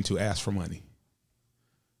expect women to ask for money?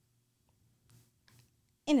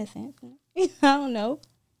 in a sense. I don't know.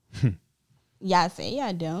 Y'all say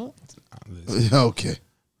y'all don't. Okay.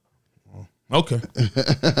 Okay.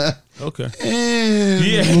 Okay. And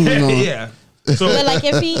Yeah. moving on. Yeah. So But like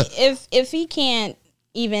if he can't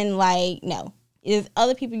even like no, there's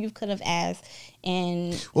other people you could have asked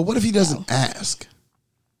and Well, what if he doesn't ask?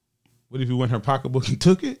 what if you went in her pocketbook and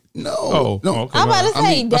took it? No. Oh, no. okay. I'm about to I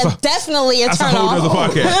say mean, that's definitely a That's a turn whole nother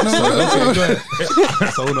off. podcast. Okay, go ahead.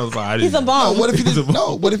 That's a whole nother podcast. He's a No, bum. what if he He's didn't? a-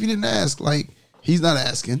 No, what if he didn't ask? Like he's not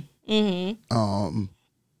asking, and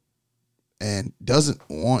doesn't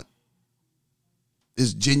want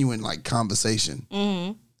this genuine like conversation,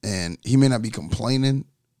 and he may not be complaining,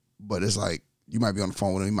 but it's like you might be on the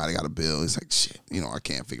phone with him. He might have got a bill. It's like shit, I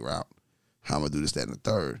can't figure out how I'm gonna do this, that, and the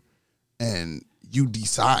third, and you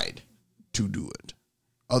decide to do it,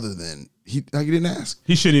 other than he didn't ask.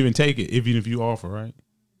 He shouldn't even take it, even if you offer, right?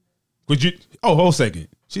 Would you? Oh, hold a second.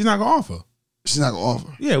 She's not gonna offer. She's not gonna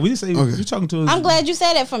offer. Yeah, we just say Okay. you're talking to us. I'm glad you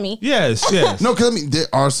said that for me. Yes, yes. No, because I mean there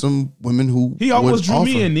are some women who He almost would drew offer.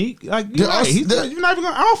 me in, Nick. Like, you're, There right. are- He's there- you're not even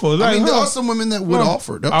gonna offer. Like, I mean, there huh? are some women that would Well,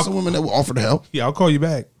 offer. There are some women that would offer to help. Yeah, I'll call you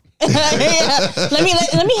back.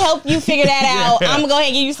 let me help you figure that out. I'm gonna go ahead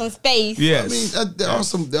and give you some space. Yes. I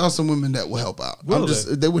mean, there are some women that will help out. Will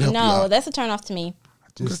they would help you No, out. that's a turn off to me.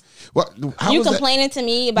 Just, Well, how You is that- complaining to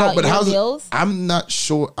me No, about but your how's it- bills? I'm not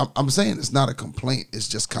sure. I'm saying it's not a complaint. It's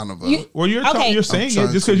just kind of a. well, you're Okay. you're saying I'm it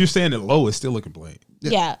trying just to- because you're saying it low is still a complaint.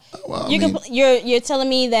 Yeah. Well, I you're, mean- you're telling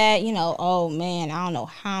me that, oh man, I don't know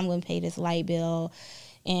how I'm gonna pay this light bill.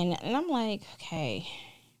 And I'm like, okay.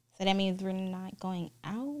 So that means we're not going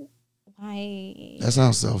out? Like, that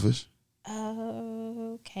sounds selfish.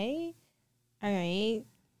 okay. All right.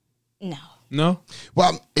 No. No,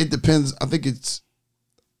 Well, it depends. I think it's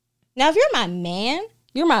Now, if you're my man,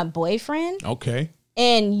 you're my boyfriend, okay.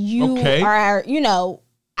 and you Okay. are,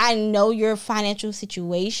 I know your financial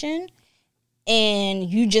situation, and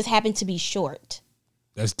you just happen to be short.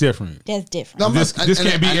 That's different. That's different. No, I'm This- not- this and-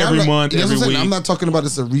 can't be and every I'm not- month, that's what I'm every saying. I'm week. not talking about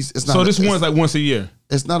it's a recent. It's not. So this it's, one's like once a year,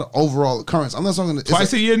 It's not an overall occurrence. I'm not talking. It's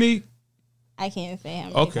twice a year, Nick. I can't say how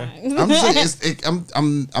many Okay. times. I'm just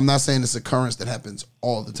saying. I'm not saying it's occurrence that happens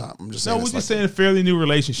all the time. I'm just saying. No, we're it's just like- saying a fairly new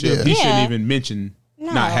relationship. Yeah. He Yeah. shouldn't even mention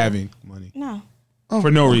No. not having money No. Oh,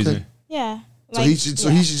 for no okay. reason. Yeah. So he should. So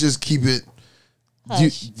he should just keep it.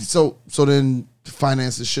 Hush. So then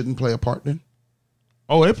finances shouldn't play a part then.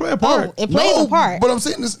 Oh, they play a part. Oh, it plays a part. But I'm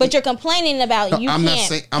saying this. But you're complaining about No, you I'm not can't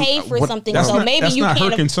saying- I'm- pay for what- something, that's so not, maybe that's you not her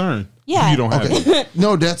can't. concern. Yeah. You don't have it. okay.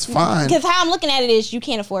 No, that's fine. Because how I'm looking at it is you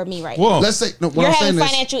can't afford me right now. Well, Let's say no. What You're I'm having saying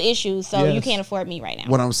is. financial issues, so you Yes. can't afford me right now.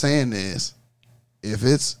 What I'm saying is, if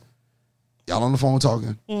it's y'all on the phone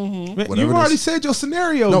talking, man, whatever you it already is. said your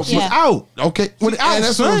scenario. No, She's Yeah. out. okay, well, out, and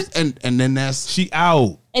that's son. what and then that's She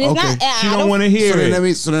out. And it's okay. not. She I don't want to hear so then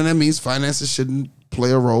that it. means finances shouldn't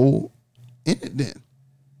play a role in it then.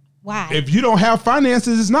 Why? If you don't have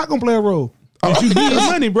finances, it's not gonna play a role. But you need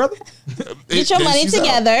money, brother. Get your money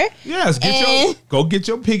together. Yes, go get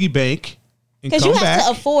your piggy bank. Because you have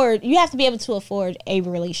to afford. You have to be able to afford a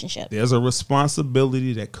relationship. There's a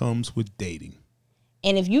responsibility that comes with dating.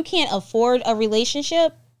 And if you can't afford a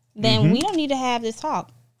relationship, then we don't need to have this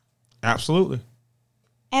talk. Absolutely.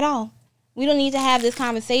 At all. We don't need to have this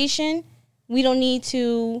conversation. We don't need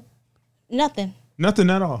to. Nothing. Nothing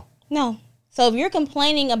at all. No. So if you're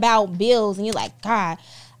complaining about bills and you're like, God,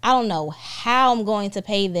 I don't know how I'm going to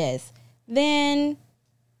pay this, then,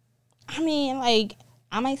 I mean, like,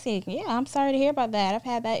 I might say, yeah, I'm sorry to hear about that. I've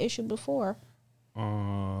had that issue before.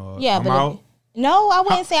 Yeah, I'm but out. No, I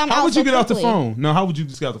wouldn't say I'm out. How would you get off the quickly. phone? No, how would you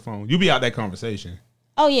just get off the phone? You'll be out that conversation.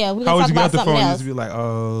 Oh yeah, we're How gonna would talk you get about off the something phone? else. Just be like,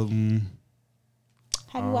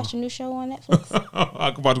 Have you watched a new show on Netflix?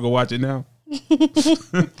 I'm about to go watch it now. I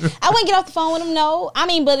wouldn't get off the phone with him, no. I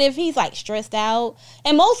mean, but if he's like stressed out,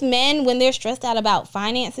 and most men, when they're stressed out about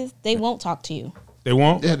finances, they won't talk to you. They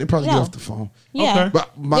won't? Yeah, they probably No. get off the phone. Yeah. Okay.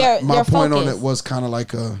 But my They're point on it focused. was kind of like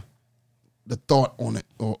the thought on it,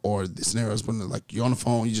 or the scenarios when like you're on the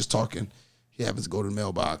phone, you're just talking. He happens to go to the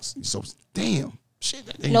mailbox. You're so damn shit.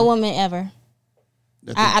 Damn. No woman ever.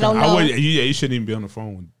 That I thing don't kinda- know. You shouldn't even be on the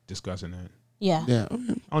phone discussing that. Yeah. Yeah, I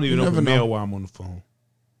don't even You open never know. mail while I'm on the phone.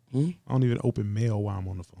 I don't even open mail while I'm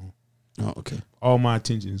on the phone. Oh, okay. All my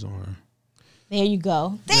attention is on her. There you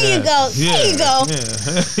go. There you go. There you go.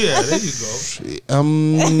 Yeah, there you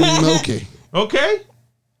go. Okay. Okay.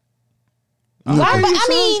 Why? But I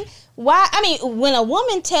mean, why? I mean, when a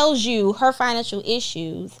woman tells you her financial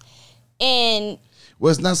issues, and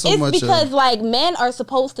Well, it's not so it's much because like men are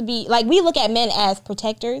supposed to be like, we look at men as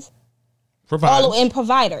protectors. Providers. And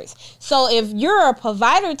providers. So if you're a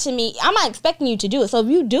provider to me, I'm not expecting you to do it. So if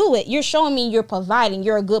you do it, you're showing me you're providing.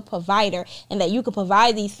 You're a good provider, and that you can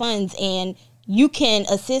provide these funds and you can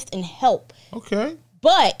assist and help. Okay.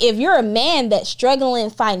 But if you're a man that's struggling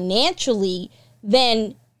financially,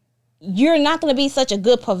 then you're not going to be such a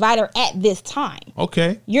good provider at this time.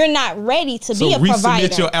 Okay. You're not ready to So be a provider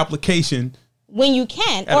resubmit your application. when you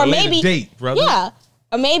can, At or a later maybe date, brother. Yeah,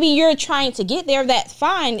 or maybe you're trying to get there. That's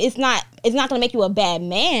fine. It's not going to make you a bad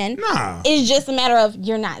man. Nah. It's just a matter of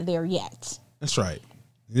you're not there yet. That's right.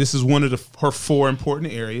 This is one of her 4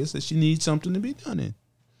 important areas that she needs something to be done in.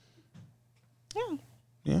 Yeah.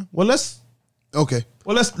 Yeah. Well, let's okay.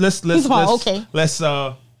 Okay.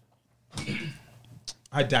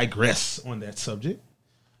 I digress on that subject.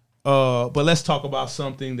 But let's talk about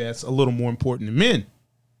something that's a little more important to men.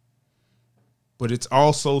 But it's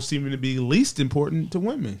also seeming to be least important to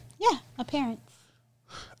women. Yeah, appearance.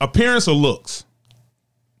 Appearance or looks.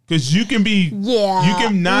 Because you can be, Yeah, you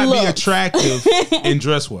can not be looks. attractive and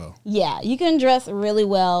dress well. Yeah, you can dress really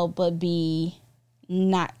well, but be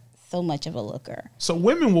not so much of a looker. So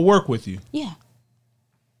women will work with you. Yeah.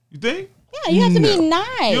 You think? Yeah, you have to be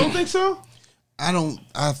nice. You don't think so? I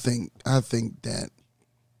think that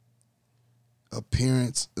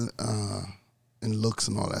appearance and looks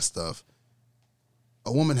and all that stuff,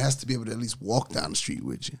 a woman has to be able to at least walk down the street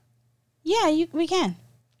with you. Yeah, we can.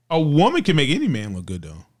 A woman can make any man look good,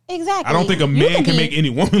 though. Exactly. I don't think a man can make any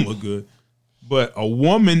woman look good, but a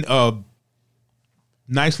woman, a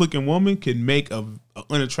nice looking woman, can make a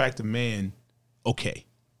unattractive man okay.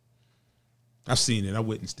 I've seen it. I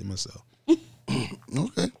witnessed it myself.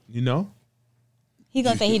 Okay. You know. He's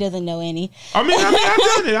gonna say he doesn't know any. I mean,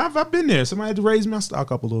 I've done it. I've been there. Somebody had to raise my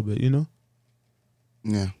stock up a little bit. You know.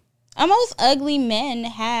 Yeah. Most ugly men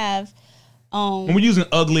have. And we're using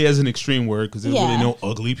ugly as an extreme word because there's Yeah. really no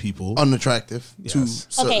ugly people. Unattractive to Yes.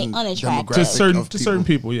 certain unattractive. demographic To certain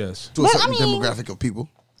people, yes. To a But, certain I mean- demographic of people.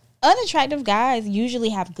 Unattractive guys usually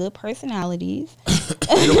have good personalities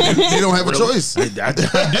They don't have a choice. I do.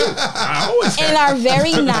 I always and are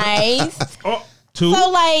very nice. Oh, two. So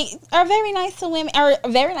like are very nice to women, are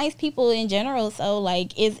very nice people in general. So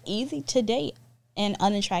like it's easy to date an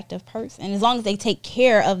unattractive person as long as they take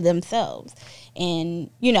care of themselves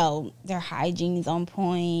and you know their hygiene's on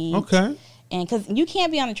point. Okay. And because you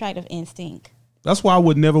can't be unattractive and stink. That's why I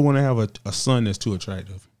would never want to have a son that's too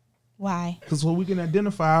attractive. Why? Because we can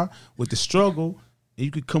identify with the struggle and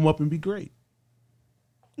you could come up and be great.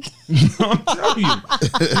 I'm telling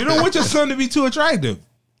you. You don't want your son to be too attractive.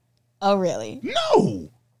 Oh really? No.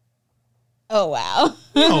 Oh wow.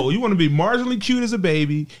 No, you want to be marginally cute as a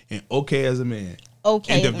baby and okay as a man.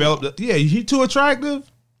 Okay. And develop yeah, he too attractive.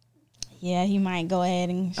 Yeah, he might go ahead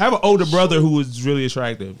and I have an older brother who is really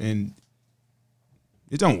attractive and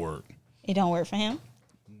it don't work. it don't work for him.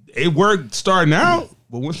 It worked starting out,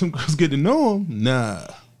 but when some girls get to know him, nah.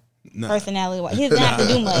 Personality wise. He doesn't have to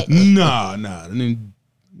do much. Nah. And then,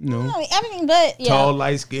 you know, I mean, but yeah. tall,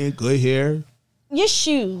 light skin, good hair, Your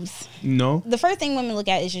shoes. No. The first thing women look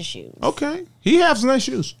at is your shoes. Okay. He has nice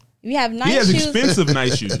shoes. You have nice He has shoes. expensive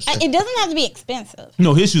nice shoes. It doesn't have to be expensive.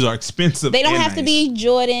 No, his shoes are expensive. They don't and have to nice. be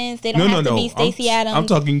Jordans. They don't have to be Stacey Adams. I'm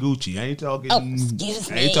talking Gucci. I ain't talking. Oh,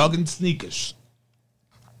 excuse I ain't me. talking sneakers.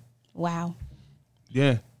 Wow.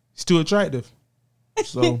 Yeah, he's too attractive.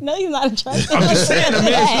 So No, he's not attractive. I'm just saying, the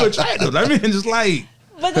man's too attractive. I mean, just like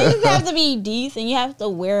But they just have to be decent. You have to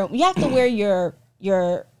wear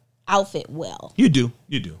your outfit well. you do.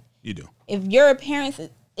 If your appearance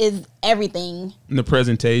is everything, In the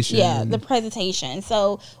presentation. yeah, the presentation.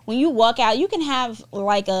 So when you walk out, you can have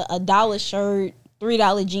like a $1 shirt,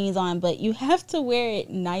 $3 jeans on, but you have to wear it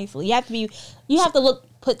nicely. You have to look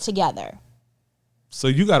put together. So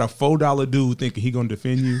you got a $4 dude thinking he gonna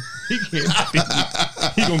defend you? He can't defend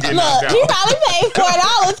you. He gonna get knocked Look, out. he probably paid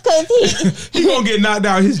 $4 because He gonna get knocked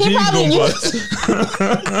out. His jeans probably gonna used- bust.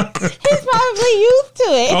 he's probably used to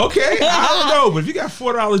it. Okay, I don't know, but if you got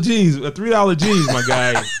 $4 jeans, $3 jeans, my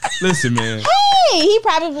guy, listen, man, Hey, he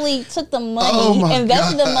probably took the Oh money, my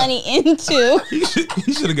invested the God. money into.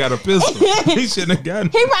 he should have got a pistol. He shouldn't have gotten.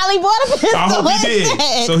 He probably bought a pistol. I hope he did,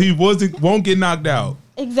 instead. so he won't get knocked out.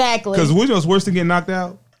 Exactly. Because you know what's worse than getting knocked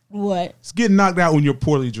out? What? It's getting knocked out when you're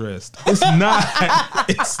poorly dressed. It's not.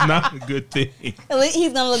 It's not a good thing. He's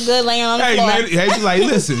gonna look good laying on the Hey floor. man, hey, be like,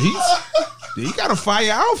 listen, he got a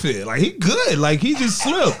fire outfit. Like he good. Like he just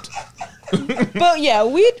slipped. But yeah,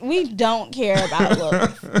 we don't care about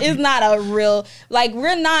looks. It's not a real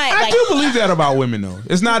we're not I like do believe that about women though.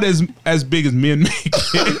 It's not as big as men make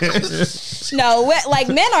it. no like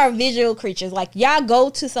men are visual creatures. Like y'all go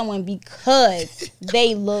to someone because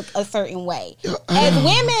they look a certain way. As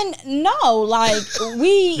women, no, like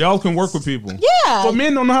we Y'all can work with people. yeah. But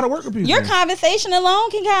men don't know how to work with people. Your conversation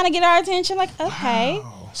alone can kind of get our attention. Like okay,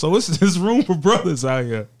 So it's room for brothers out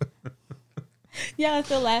here. y'all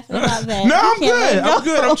still laughing about that? No, You I'm can't let good. it go. I'm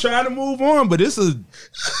good. I'm trying to move on, but it's a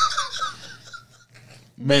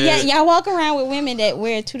man. Yeah, y'all walk around with women that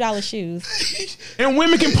wear $2 shoes. And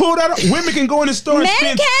women can pull that up. Women can go in the store and Men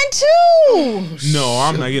spend. can too. No,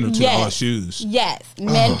 I'm not getting $2 Yes. shoes. Yes,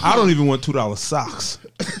 men. I don't even want $2 socks.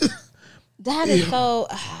 That is so.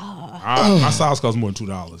 My socks cost more than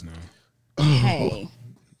 $2 now. Hey,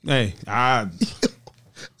 Hey,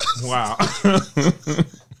 wow.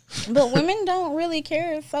 but women don't really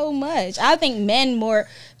care so much. I think men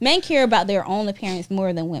care about their own appearance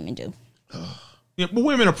more than women do. Yeah, but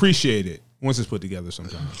women appreciate it once it's put together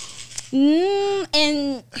sometimes.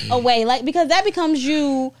 In a way, like because that becomes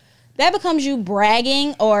you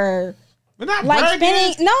bragging or But not like bragging.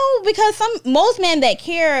 spending. No, because most men that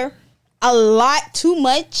care a lot too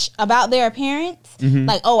much about their appearance,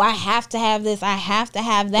 like oh, I have to have this, I have to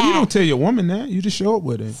have that. You don't tell your woman that. You just show up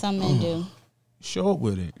with it. Some men do. Show up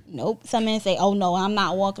with it. Nope. Some men say, "Oh no, I'm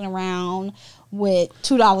not walking around with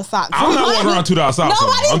 $2 socks." I'm not walking around $2 socks. on.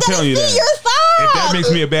 Nobody's I'm gonna telling you see that. your socks. If that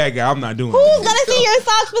makes me a bad guy, I'm not doing Who's it. gonna see your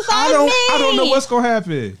socks besides me? I don't know what's gonna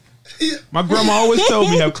happen. My grandma always told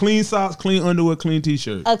me have clean socks, clean underwear, clean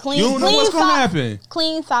t-shirts. A clean, You don't know clean what's gonna socks- happen.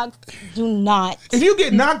 Clean socks do not. If you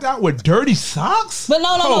get knocked out with dirty socks, But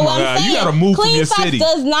no. oh What my I'm God, saying, you gotta move from clean your socks city.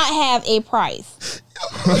 does not have a price.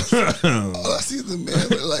 All I see is the man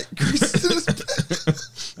with like grease in his back.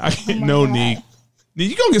 I get my no God. need.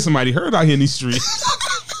 You gonna get somebody hurt out here in these streets.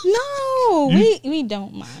 No, we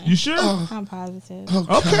don't mind. You sure? I'm positive.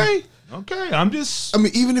 Okay. I'm just. I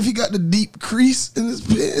mean, even if he got the deep crease in his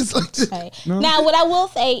pants, like this. Okay. Now, what I will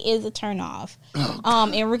say is a turn off.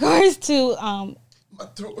 In regards to My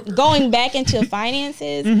throat hurt. going back into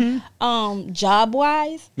finances, job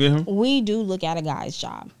wise, Yeah. we do look at a guy's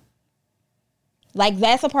job. Like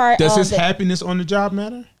that's a part Does of his the, happiness on the job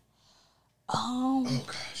matter? Oh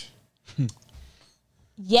gosh.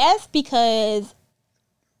 yes, because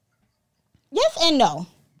yes and no.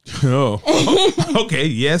 Oh. Okay.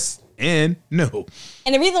 Yes and no.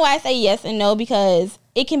 And the reason why I say yes and no, because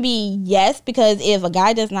it can be yes, because if a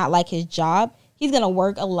guy does not like his job, he's going to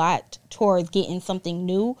work a lot towards getting something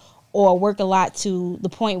new, or work a lot to the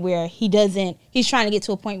point where he's trying to get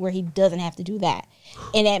to a point where he doesn't have to do that.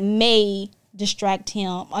 And that may distract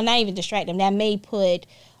him, or not even distract him, that may put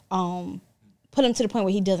him to the point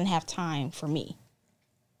where he doesn't have time for me.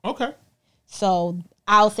 Okay. So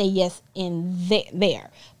I'll say yes in there.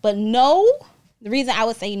 But no, the reason I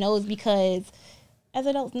would say no is because as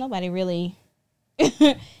adults, nobody really,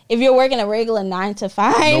 if you're working a regular 9 to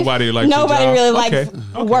 5, Nobody likes your nobody job. really Okay.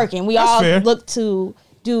 likes working. We That's all fair. look to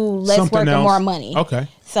do less Something work and else. more money. Okay.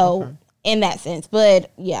 So in that sense,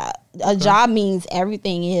 but yeah, a job means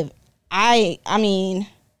everything. If I mean,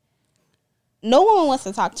 no woman wants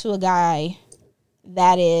to talk to a guy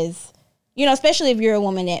that is, especially if you're a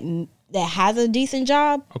woman that has a decent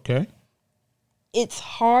job, Okay. it's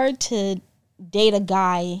hard to date a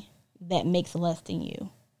guy that makes less than you,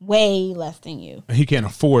 way less than you. And he can't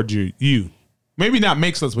afford you. Maybe not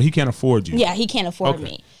makes less, but he can't afford you. Yeah, he can't afford Okay.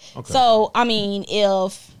 me. Okay. So I mean,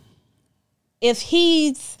 if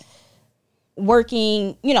he's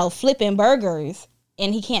working, flipping burgers,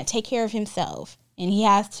 and he can't take care of himself, and he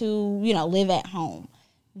has to, live at home,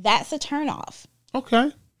 that's a turnoff.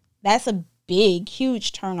 Okay. That's a big,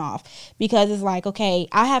 huge turnoff, because it's like, okay,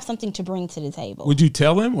 I have something to bring to the table. Would you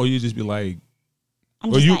tell him, or you just be like?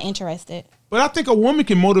 I'm just not interested. But I think a woman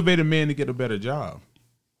can motivate a man to get a better job.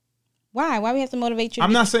 Why? Why we have to motivate you to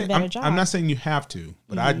I'm not get a saying better job? I'm not saying you have to,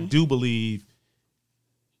 but I do believe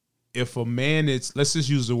if a man is, let's just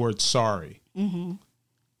use the word sorry.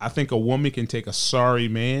 I think a woman can take a sorry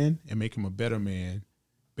man and make him a better man,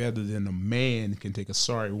 better than a man can take a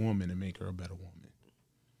sorry woman and make her a better woman.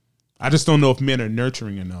 I just don't know if men are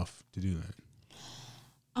nurturing enough to do that.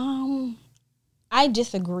 I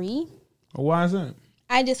disagree. Well, why is that?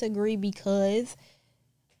 I disagree because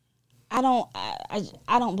I don't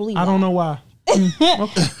believe that. I don't know why.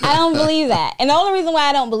 I don't believe that. And the only reason why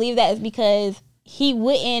I don't believe that is because he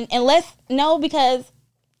wouldn't, because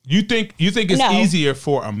You think it's No. easier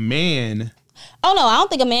for a man oh no, I don't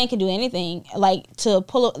think a man can do anything like to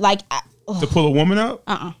pull to pull a woman up?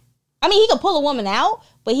 I mean, he could pull a woman out,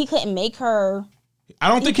 but he couldn't make her. I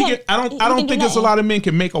don't think he can. I don't can do think it's a nothing. lot of men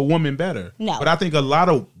can make a woman better. No. But I think a lot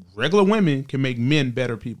of regular women can make men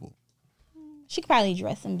better people. She could probably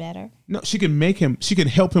dress him better. No, she can make him. She can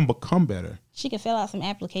help him become better. She could fill out some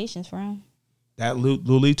applications for him. That will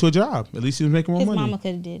lead to a job. At least he was making more His money. mama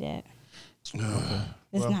could have did that. It's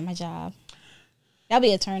not my job. That'll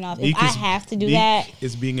be a turn off. If I have to do that,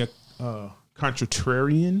 is being a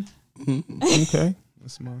contrarian. Okay,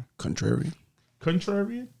 that's my Contrarian.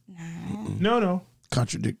 contrarian. No.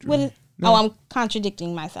 Contradictory. what is? Oh, I'm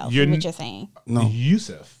contradicting myself. You're With n- what you're saying. No.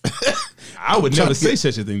 Yusuf. I would never say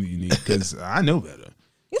such a thing that you need because I know better.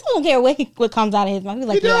 You still don't care what comes out of his mouth. He's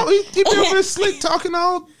like, You know, yeah. he be over there slick talking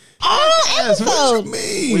all. episode. What you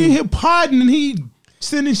mean? We hit podding and he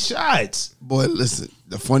sending shots. Boy, listen.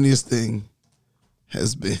 The funniest thing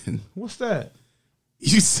has been What's that?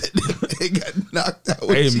 you said that man got knocked out.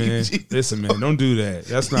 With Hey Gigi. man, listen man, don't do that.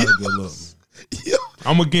 That's not a good look. Yo,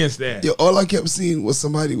 I'm against that. yo, all I kept seeing was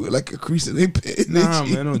somebody with like a crease in their pants. Nah,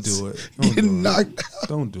 man, don't do it. Don't Getting do it. knocked out.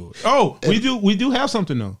 Don't do it. Oh, we do have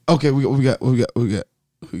something though. Okay, we got.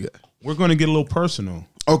 We're gonna get a little personal,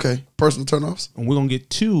 Okay, personal turnoffs. and we're gonna get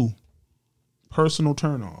 2 personal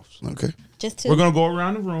turnoffs. Okay, Just two. We're gonna go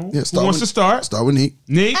around the room. yeah. Who wants to start? Start with Neat.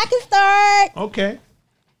 Nick. I can start. Okay.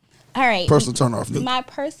 All right. Personal turnoff. Neat. My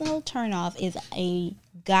personal turnoff is a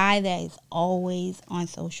guy that is always on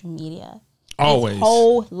social media. Always. His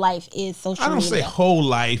whole life is social I don't media. say whole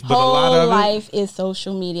life, but a whole lot of it. life is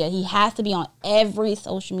social media. He has to be on every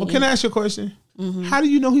social media. Well, can I ask you a question? Mm-hmm. How do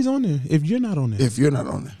you know he's on there if you're not on there? If you're not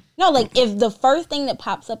on there, No, like if the first thing that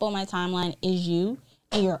pops up on my timeline is you,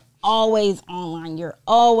 and you're always online, you're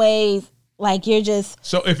always like you're just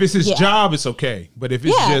So if it's his Yeah. job, it's okay. But if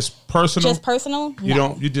it's Yeah. just personal, personal. you no,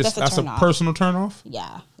 don't. You just that's a turn off. personal turn off.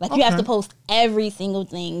 Yeah, like you have Okay. to post every single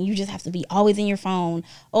thing. You just have to be always in your phone.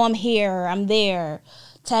 Oh, I'm here. I'm there.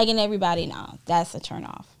 Tagging everybody. No, that's a turn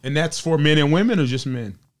off. And that's for men and women or just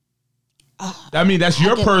men? I mean, that's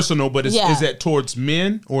your personal, but Yeah. is that towards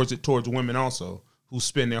men or is it towards women also who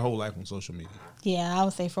spend their whole life on social media? Yeah, I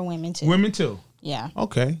would say for women too. Women too. Yeah.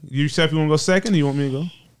 Okay. You said if you want to go second, or you want me to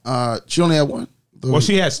go? she only had one. Well,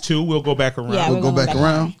 she has 2. We'll go back around. Yeah, We'll we're go going back back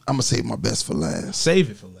around. I'm gonna save my best for last. Save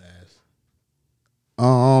it for last.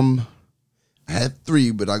 I had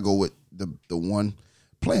 3, but I go with the one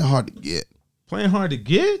playing hard to get. Playing hard to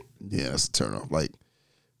get? Yeah, that's a turn off. Like,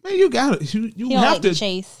 Man, you got it. You He don't have like to to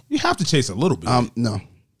chase. You have to chase a little bit. no,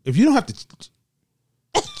 If you don't have to,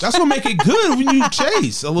 that's what make it good when you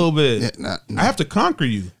chase a little bit. yeah, I have to conquer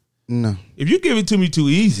you. no. If you give it to me too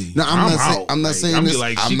easy, No, I'm not saying. out. I'm not Like, saying I'm this. Be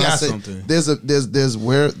like, I'm she not got saying something. there's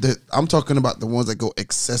where that I'm talking about the ones that go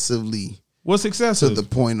excessively What's to excessive? the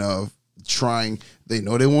point of trying. They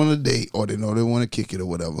know they want to date or they know they want to kick it or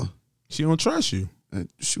whatever. She don't trust you. And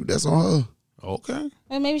shoot, that's on her. Okay,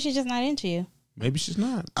 Well, maybe she's just not into you. maybe she's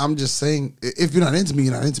not. I'm just saying, if you're not into me,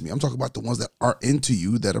 you're not into me. I'm talking about the ones that are into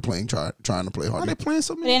you that are trying to play Why hard. they playing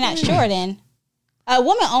so But many? they're not games? sure then. A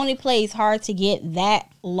woman only plays hard to get that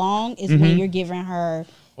long is when you're giving her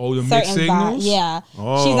Oh, the mixed certain vibe. signals. Yeah.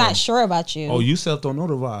 Oh. She's not sure about you. Oh, you self don't know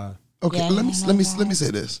the vibe. Okay, Yeah, let me I know let me that. let me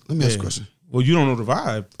say this. Let me ask you a question. Well, you don't know the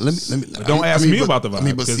vibe. Let me. But don't ask me about the vibe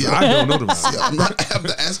but because see, I don't know the vibe. see, I'm not have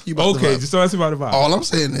to ask you about the Okay, vibe. just don't ask me about the vibe. All I'm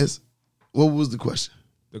saying is, what was the question?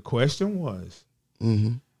 The question was,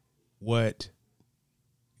 what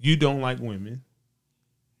you don't like women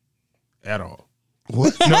at all.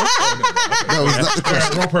 What? No, That was not the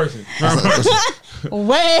question. wrong person. That's not the question.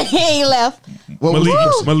 Way left. What was the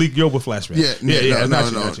question? Malik Yoba flashback. Yeah,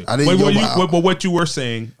 not no. you. I didn't go by- But what you were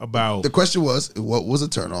saying about The question was, what was a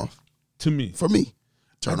turnoff to me? for me?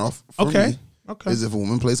 Turnoff for Okay. me Okay. is if a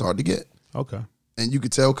woman plays hard to get. Okay. And you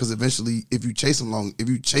could tell because eventually, if you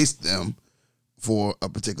chase them for a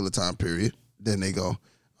particular time period, then they go,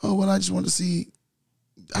 "Oh, well, I just want to see."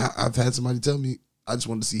 I've had somebody tell me, "I just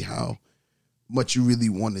wanted to see how much you really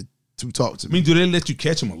wanted to talk to I me." mean, do they let you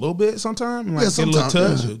catch them a little bit sometimes? Like Yeah, get a little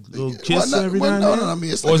sometimes, touch, yeah. a little Yeah, kiss well, every well, now and then? no, I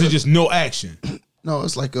mean, it's or is like it just no action? No,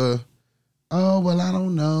 it's like oh, well, I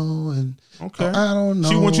don't know, and Okay. I don't know.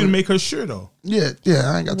 She wants you to make her sure, though. Yeah,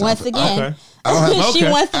 I ain't got time. Once for, again, Okay. I don't have, she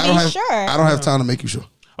Okay. wants to I don't be have, sure. I don't have time to make you sure.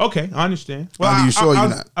 Okay, I understand. Either you sure or you're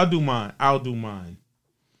not. I'll do mine. I'll do mine.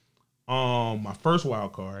 My first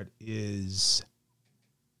wild card is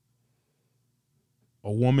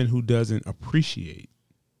a woman who doesn't appreciate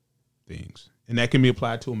things, and that can be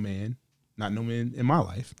applied to a man. Not no man in my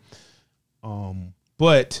life,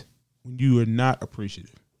 but when you are not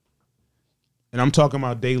appreciative, and I'm talking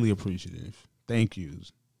about daily appreciative, thank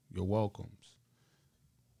yous, you're welcomes,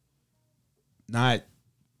 not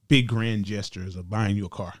big grand gestures of buying you a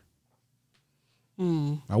car.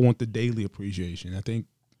 I want the daily appreciation. I think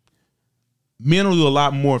men will do a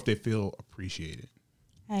lot more if they feel appreciated.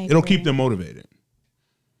 It'll keep them motivated.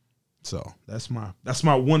 So that's my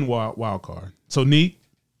one wild card. So Neat.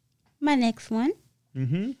 My next one.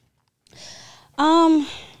 Mm-hmm.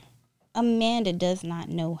 Amanda does not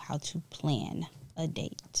know how to plan a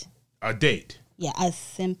date. A date. Yeah, a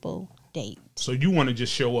simple date, So you want to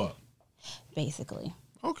just show up. basically.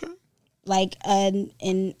 Okay. Like, and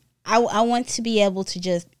I want to be able to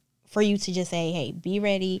just, for you to just say, hey, be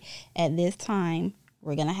ready at this time.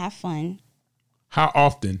 We're going to have fun. How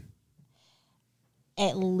often?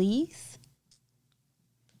 At least.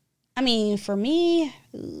 I mean, for me,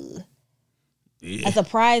 Yeah. a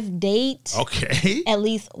surprise date, Okay. at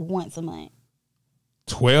least once a month.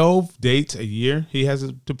 12 dates a year he has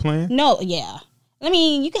to plan? No, yeah. I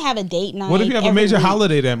mean, you can have a date night. What if you have a every major week.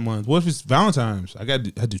 holiday that month? What if it's Valentine's? I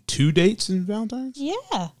do 2 dates in Valentine's?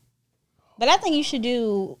 Yeah. But I think you should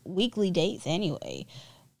do weekly dates anyway.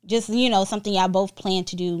 Just, something y'all both plan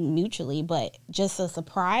to do mutually, but just a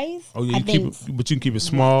surprise. Oh, yeah. I You think, but you can keep it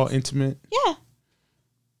small, intimate. yeah.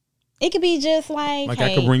 It could be just like, Like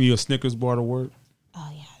hey, I could bring you a Snickers bar to work.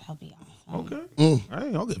 oh yeah, that'll be awesome. Okay. Mm.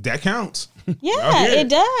 Hey, okay. That counts. Yeah, hear it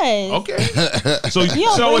does. Okay. So,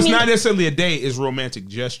 don't so bring it's me- not necessarily a date. It's romantic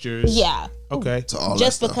gestures. Yeah, Okay. To all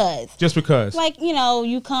just that stuff. because. Just because. Like,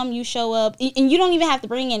 you come, you show up, and you don't even have to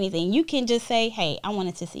bring anything. You can just say, hey, I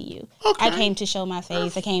wanted to see you. Okay. I came to show my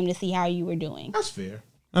face. I came to see how you were doing. That's fair.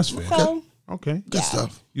 That's fair. So, Okay. Good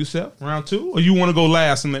stuff. You set round 2? Or you want to go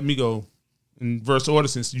last and let me go in verse order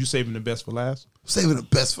since you saving the best for last? Saving the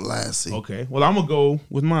best for last. See. Okay. Well, I'm going to go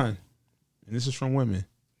with mine. And this is from women.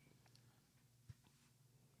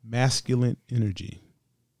 Masculine energy.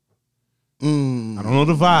 I don't know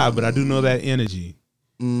the vibe, but I do know that energy.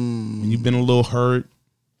 When you've been a little hurt,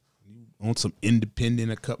 you want some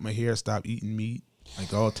independent, I cut my hair, stop eating meat,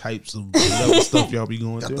 like all types of whatever stuff y'all be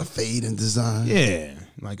going Got through. the fade and design. Yeah,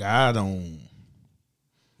 like I don't.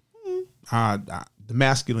 The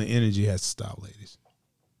masculine energy has to stop, ladies.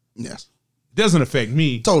 Yes. It doesn't affect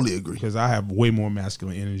me Totally agree. because I have way more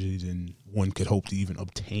masculine energy than one could hope to even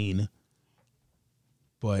obtain.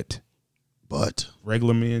 But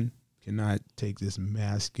regular men cannot take this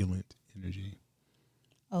masculine energy.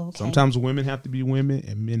 okay. Sometimes women have to be women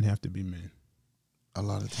and men have to be men. A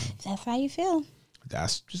lot of times. That's how you feel.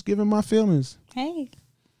 That's just giving my feelings. Hey.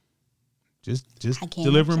 Just I can't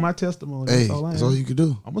delivering answer. my testimony. Hey, That's all I that's am. all you can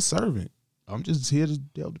do. I'm a servant. I'm just here to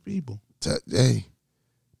help the people. Hey,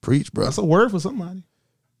 preach, bro. That's a word for somebody.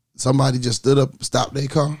 Somebody just stood up, stopped their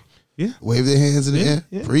car, Yeah. waved their hands in the Yeah, air.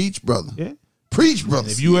 yeah. Preach, brother. Yeah. Preach, brother.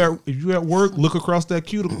 If you at work, look across that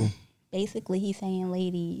cuticle. Basically, he's saying,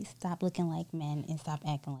 ladies, stop looking like men and stop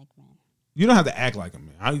acting like men. You don't have to act like a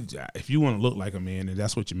man. If you want to look like a man and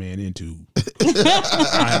that's what your man into,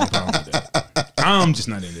 I have a problem with that. I'm just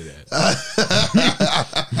not into that.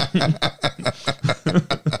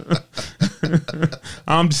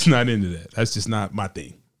 I'm just not into that. That's just not my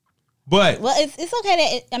thing. But Well, it's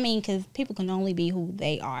okay because people can only be who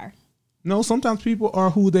they are. no, sometimes people are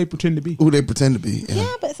who they pretend to be. Who they pretend to be.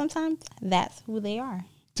 Yeah, but sometimes that's who they are.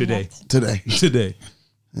 Today. Today. Today.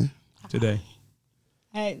 Today.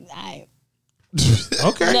 I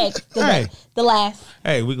Okay. next, Hey. the last.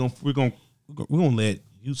 Hey, we're gonna let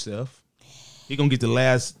Yusef. He gonna get the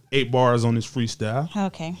last 8 bars on this freestyle.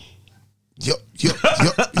 Okay. Yep.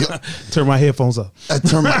 Turn my headphones up.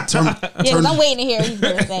 Turn Yeah, 'cause I'm waiting to hear what he's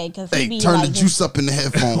gonna say because Hey, he be turn like, the juice up in the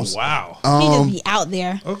headphones. Wow. he just be out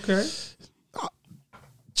there. Okay.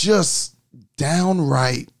 Just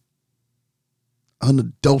downright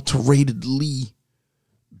unadulteratedly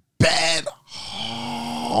bad,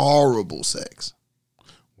 horrible sex.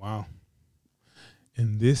 Wow.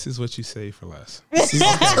 And this is what you say for less.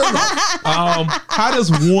 How does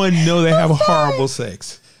one know they have a horrible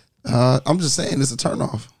sex? I'm just saying it's a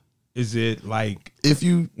turnoff. Is it like If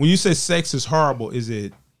you when you say sex is horrible? Is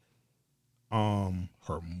it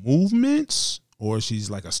her movements, or she's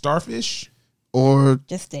like a starfish? or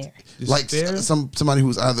Just there. Just like there? somebody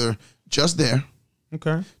who's either just there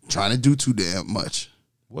Okay. trying to do too damn much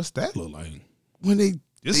What's that look like? when This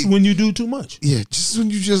they is when you do too much. yeah, just when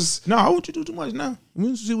you just No, I want you to do too much now. I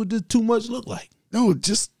want you to see what this too much look like. no,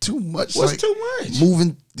 just too much. What's like, too much?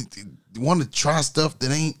 Moving, want to try stuff that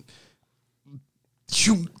ain't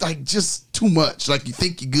you like just too much. Like you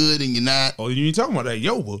think you're good and you're not. Oh, you ain't talking about that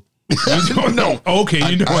yoba. No. Okay,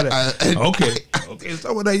 you know I- what? I- Okay, let's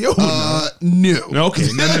talk about that yoba. No. Okay,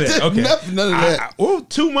 none of that. Okay, None of that. Well,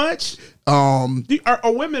 too much. Are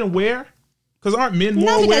women aware? Because aren't men more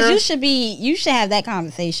No, because aware? you should have that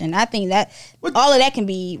conversation. I think that all of that can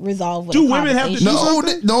be resolved with Do a women have to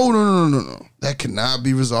conversation. No. That cannot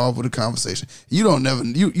be resolved with a conversation. You don't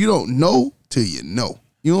know till you know.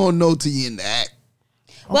 You don't know till you in the act.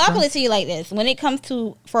 Well, I'll put it to you like this: when it comes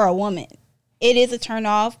to for a woman, it is a turn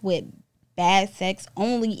off with bad sex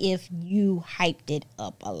only if you hyped it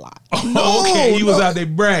up a lot. Okay, you was out there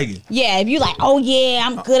bragging. Yeah, if you like, oh yeah,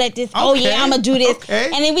 I'm good at this. Oh Okay, yeah, I'm gonna do this. okay.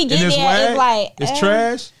 And then we get And it's there, whack? it's like It's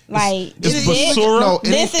trash. Like It's this, basura. No,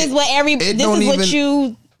 this is what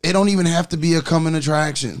you. It don't even have to be a coming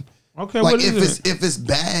attraction. Okay, Like what is it? if it's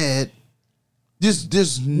bad,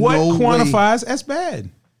 there's What no quantifies way. as bad?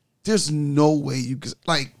 There's no way you can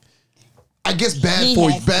like. I guess bad He for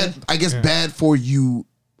has bad. to. I guess bad for you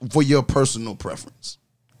for your personal preference.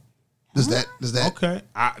 Does that? Okay,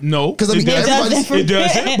 no, 'Cause I mean, it doesn't. everybody's- It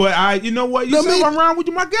doesn't. But you know what? You No, said man. I'm around with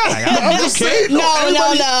you, my guy. I'm just saying. No.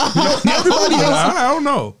 Everybody else. I don't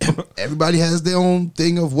know. Everybody has their own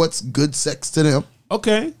thing of what's good sex to them.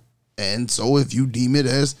 Okay, And so if you deem it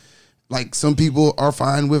as like some people are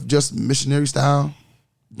fine with just missionary style,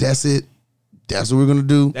 that's it. That's what we're gonna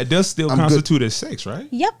do. that does still I'm good. constitute as sex, right?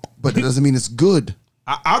 Yep. But it doesn't mean it's good.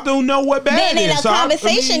 I don't know what bad Then is. a So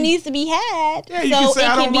conversation I mean, needs to be had. Yeah, you can say,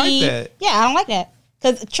 I don't like that. Yeah, I don't like that.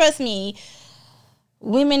 Because trust me,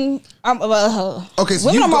 women are Okay, so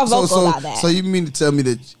women you are more so, vocal so, about that. so you mean to tell me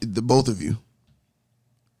that the both of you,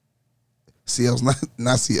 CL's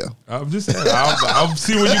not CL. I'm just saying. I'll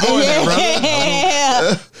see where you're going at, brother.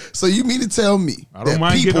 Yeah. So you mean to tell me I don't that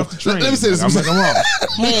mind people, getting off the train. Let me say this. I'm Let like, I'm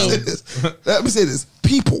wrong. me say this.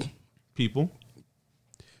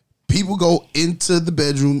 People go into the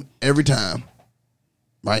bedroom every time,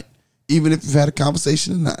 right? Even if you've had a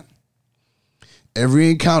conversation or not. Every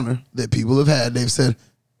encounter that people have had, they've said,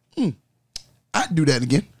 I'd do that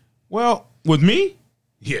again. Well, with me,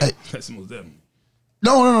 yeah, Hey. that's most definitely.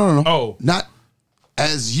 No. Oh. Not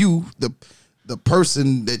as you, the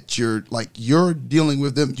person that you're dealing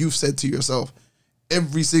with them. You've said to yourself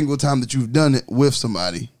every single time that you've done it with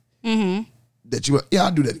somebody that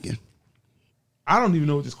I'll do that again. I don't even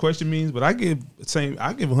know what this question means, but I give 100%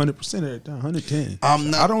 every time, 110. I'm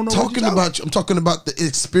not I don't know what talking you're about you. I'm talking about the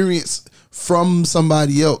experience from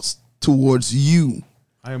somebody else towards you.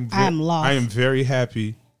 I'm lost. I am very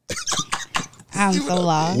happy I'm so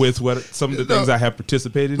lost. with what some of the things I have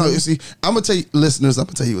participated No, in you see, I'm gonna tell you, listeners, I'm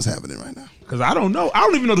gonna tell you what's happening right now. because I don't know. I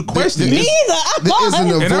don't even know the question. there- Me either. I'm There is lost. an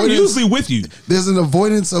And I'm avoidance. usually with you. There's an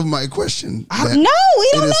avoidance of my question. No, we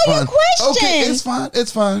don't know your question. Okay,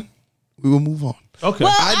 it's fine. We will move on. Okay.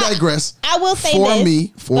 Well, I digress. I will say for this.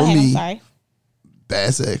 me, Go ahead, I'm sorry.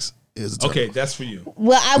 bad sex is a turn Okay, off. that's for you.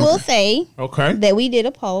 Well, I will say Okay. that we did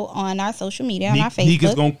a poll on our social media, on our Neek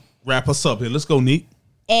is Facebook. going to wrap us up here. Let's go, Neek.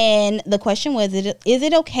 And the question was, is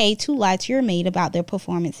it okay to lie to your mate about their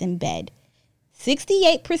performance in bed?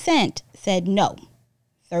 68% said no.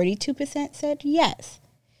 32% said yes.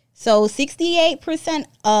 So 68%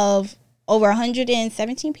 of over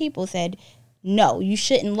 117 people said no, you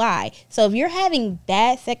shouldn't lie. So if you're having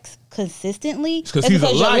bad sex consistently, that's 'cause he's a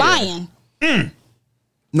because you're liar. lying.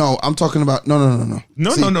 No, I'm talking about no.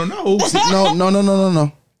 No, See, no.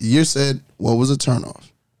 No. You said what was a turnoff?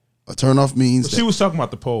 A turnoff means She that, was talking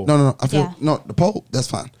about the poll. no. I feel Yeah. no. The poll, that's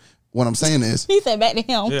fine. What I'm saying is, He said back to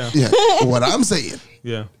him. Yeah. yeah. What I'm saying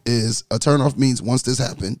Yeah. is a turnoff means once this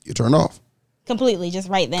happened, you turn off. Completely, just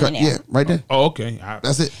right then and there. Yeah, right there. Oh, okay.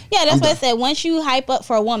 That's it. Yeah, that's I'm what I done. said. Once you hype up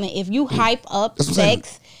for a woman, if you hype up That's what I'm saying.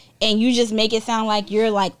 sex and you just make it sound like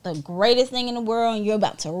you're like the greatest thing in the world and you're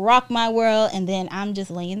about to rock my world, and then I'm just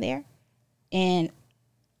laying there and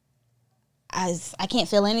I can't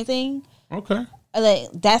feel anything. Okay. Like,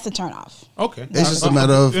 that's a turn off. Okay. It's just a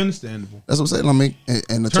matter of understandable. That's what I'm saying. I mean,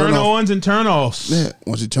 and the turn ons and turn offs. Yeah.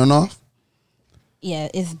 Once you turn off, yeah,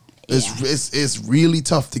 it's really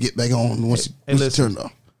tough to get back on once you turn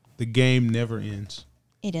off. The game never ends.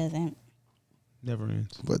 It doesn't. Never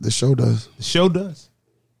ends. But the show does. The show does.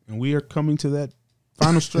 And we are coming to that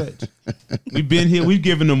final stretch. We've been here. We've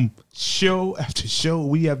given them show after show.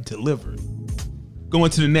 We have delivered.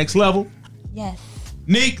 Going to the next level. Yes.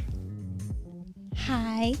 Neek.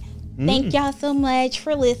 Hi. Thank y'all so much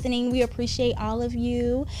for listening. We appreciate all of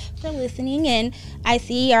you for listening. And I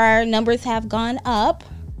see our numbers have gone up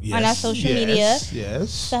on our social media. Yes.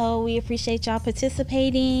 So we appreciate y'all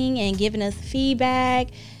participating and giving us feedback.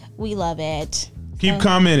 We love it. Keep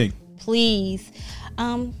commenting. Please.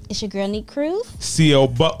 It's your girl, Neek Cruz. C.L.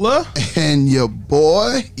 Butler. And your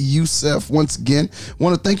boy, Yusef, once again.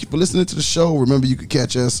 Want to thank you for listening to the show. Remember, you can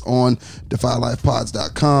catch us on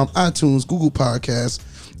DefyLifePods.com, iTunes, Google Podcasts,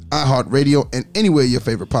 iHeartRadio, and anywhere your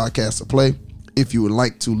favorite podcasts are play. If you would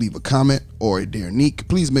like to leave a comment or a Dear Neek,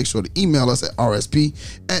 please make sure to email us at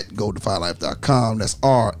rsp@GoDefyLife.com. That's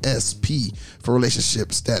RSP for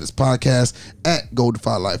Relationship Status Podcast at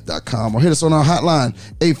GoDefyLife.com. Or hit us on our hotline,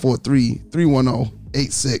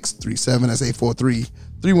 843-310-8637. That's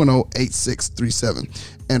 843-310-8637.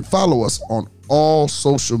 And follow us on all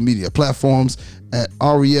social media platforms at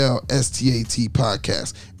RELSTAT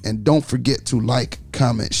Podcast. And don't forget to like,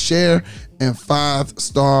 comment, share, and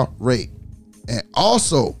 5-star rate. And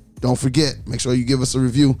also, don't forget, make sure you give us a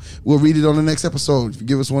review. We'll read it on the next episode if you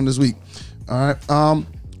give us one this week. All right.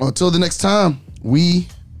 Until the next time, we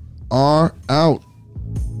are out.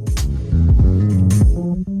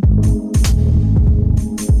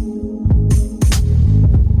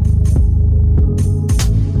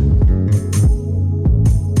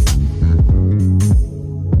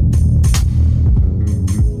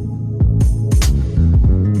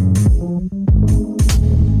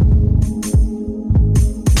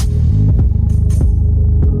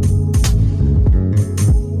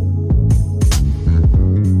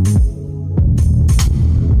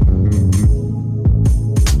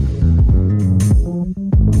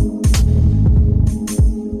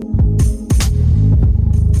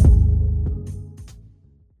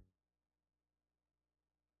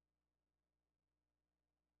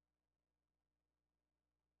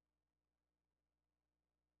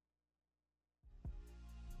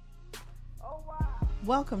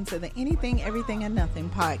 Welcome to the Anything, Everything, and Nothing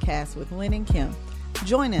podcast with Lynn and Kim.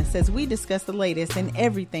 Join us as we discuss the latest in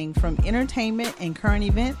everything from entertainment and current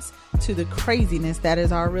events to the craziness that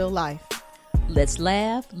is our real life. Let's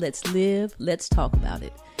laugh, let's live, let's talk about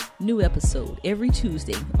it. New episode every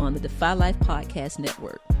Tuesday on the Defy Life Podcast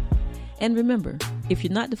Network. And remember, if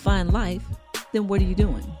you're not defying life, then what are you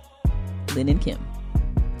doing? Lynn and Kim.